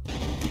anything.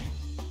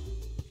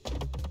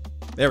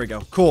 There we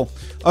go. Cool.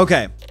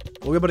 Okay.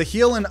 We'll be able to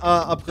heal and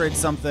upgrade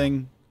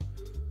something.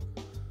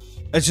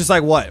 It's just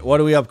like, what? What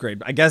do we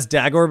upgrade? I guess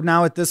Dagorb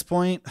now at this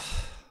point.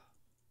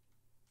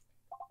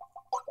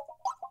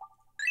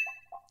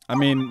 I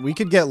mean, we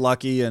could get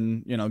lucky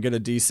and, you know, get a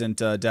decent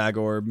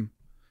Dagorb.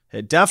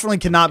 It definitely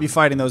cannot be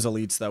fighting those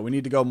elites, though. We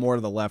need to go more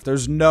to the left.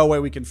 There's no way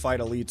we can fight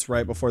elites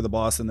right before the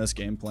boss in this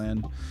game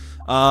plan.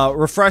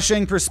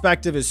 Refreshing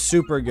perspective is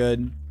super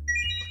good.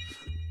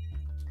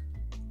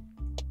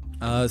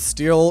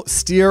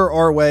 Steer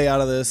our way out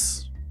of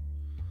this.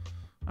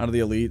 Out of the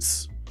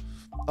elites.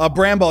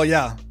 Bramball,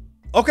 yeah.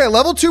 Okay,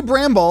 level 2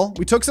 Bramball.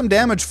 We took some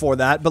damage for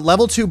that, but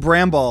level 2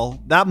 Bramball,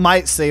 that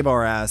might save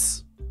our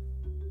ass.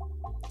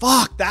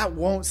 Fuck, that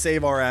won't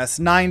save our ass.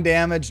 9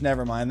 damage,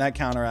 never mind. That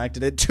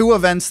counteracted it. 2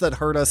 events that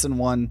hurt us in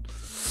one.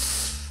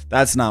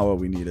 That's not what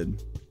we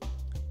needed.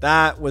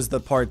 That was the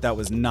part that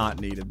was not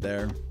needed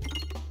there.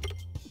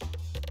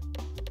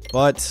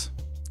 But,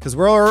 because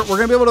we're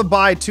going to be able to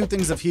buy 2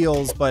 things of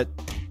heals, but...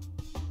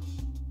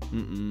 I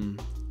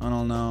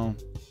don't know.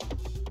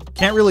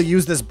 Can't really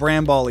use this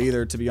Bramball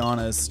either, to be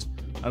honest.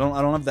 I don't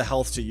have the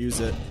health to use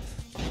it.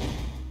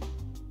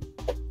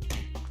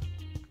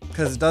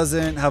 Because it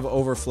doesn't have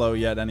overflow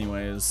yet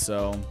anyways,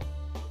 so...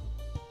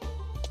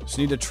 Just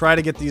need to try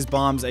to get these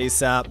bombs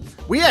ASAP.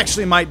 We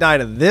actually might die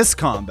to this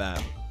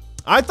combat.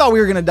 I thought we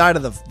were going to die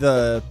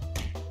to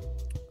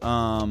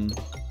I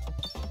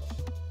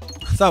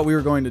thought we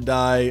were going to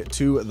die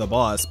to the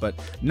boss, but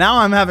now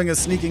I'm having a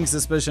sneaking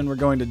suspicion we're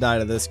going to die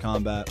to this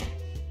combat.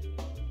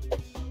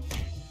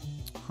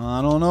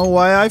 I don't know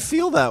why I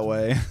feel that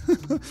way.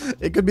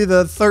 It could be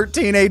the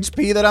 13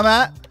 HP that I'm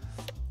at.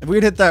 If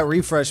we'd hit that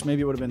refresh,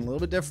 maybe it would have been a little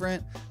bit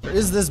different. There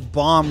is this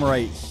bomb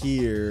right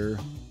here.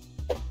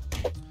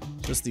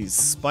 Just these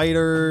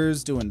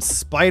spiders doing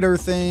spider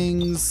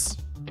things.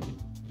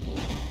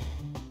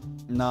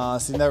 Nah,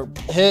 see, they're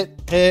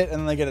hit, and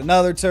then they get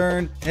another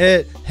turn,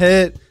 hit,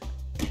 and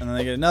then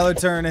they get another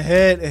turn,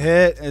 hit.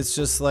 It's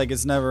just like,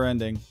 it's never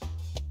ending.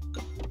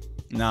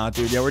 Nah,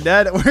 dude, yeah, we're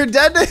dead. We're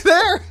dead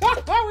there.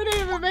 We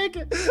didn't even make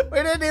it.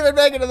 We didn't even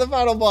make it to the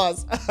final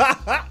boss.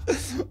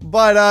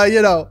 But,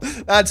 you know,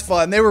 that's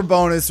fun. They were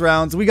bonus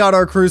rounds. We got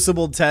our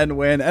Crucible 10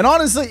 win. And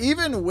honestly,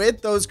 even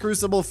with those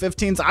Crucible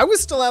 15s, I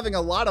was still having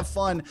a lot of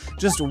fun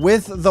just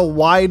with the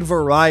wide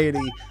variety,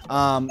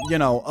 you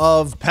know,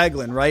 of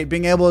Peglin, right?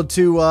 Being able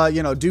to,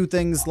 you know, do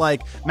things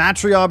like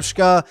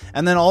Matryoshka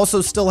and then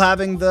also still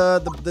having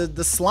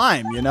the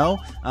slime, you know?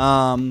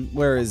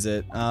 Where is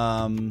it?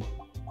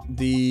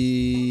 The,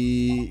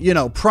 you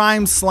know,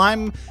 Prime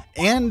Slime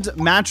and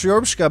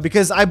Matryoshka,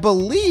 because I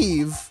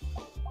believe,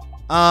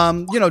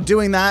 you know,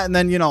 doing that, and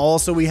then, you know,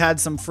 also we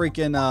had some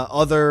freaking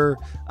other,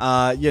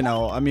 you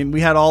know, I mean, we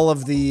had all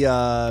of the, you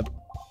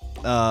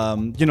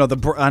know,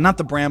 not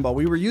the Bramble.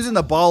 We were using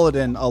the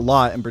Baladin a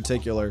lot in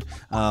particular,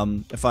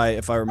 if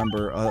I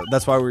remember.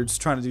 That's why we were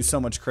just trying to do so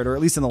much critter,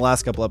 at least in the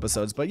last couple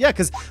episodes. But yeah,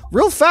 because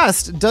real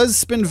fast,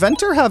 does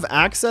Spinventor have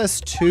access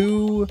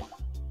to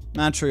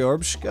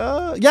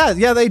Matryoshka?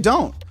 Yeah, they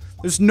don't.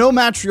 There's no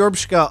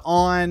Matryoshka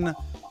on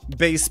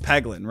base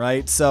Peglin,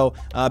 right? So,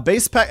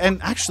 base Peg,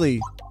 and actually,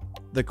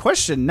 the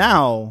question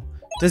now,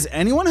 does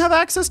anyone have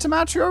access to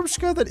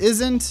Matryoshka that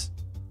isn't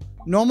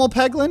normal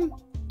Peglin?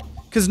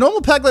 Because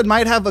normal Peglin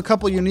might have a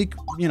couple unique,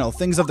 you know,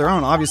 things of their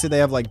own. Obviously, they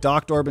have like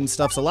Docked Orb and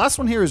stuff. So, last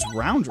one here is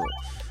Roundrel.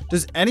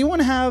 Does anyone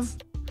have...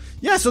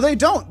 Yeah, so they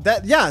don't.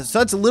 Yeah, so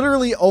that's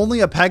literally only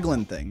a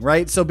Peglin thing,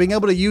 right? So being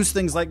able to use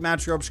things like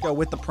Matryoshka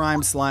with the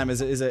Prime Slime is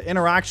an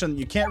interaction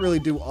you can't really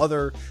do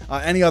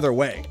any other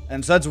way.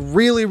 And so that's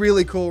really,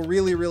 really cool,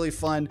 really, really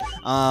fun.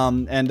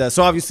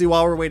 So obviously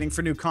while we're waiting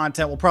for new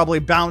content, we'll probably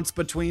bounce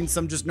between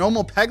some just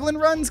normal Peglin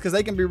runs because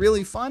they can be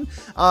really fun.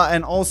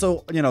 And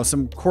also, you know,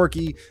 some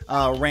quirky,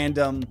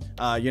 random,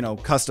 you know,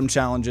 custom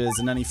challenges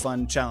and any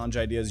fun challenge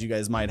ideas you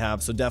guys might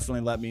have. So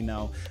definitely let me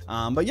know.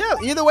 But yeah,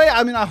 either way,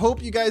 I mean, I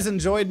hope you guys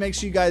enjoyed. Make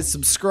sure you guys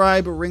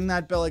subscribe, ring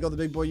that bell like all the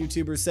big boy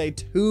YouTubers say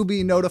to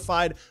be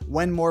notified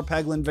when more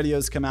Peglin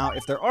videos come out.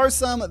 If there are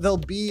some, they'll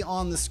be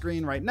on the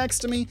screen right next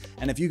to me.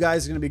 And if you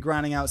guys are going to be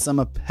grinding out some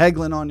of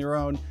Peglin on your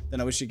own, then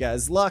I wish you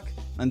guys luck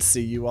and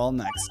see you all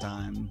next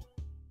time.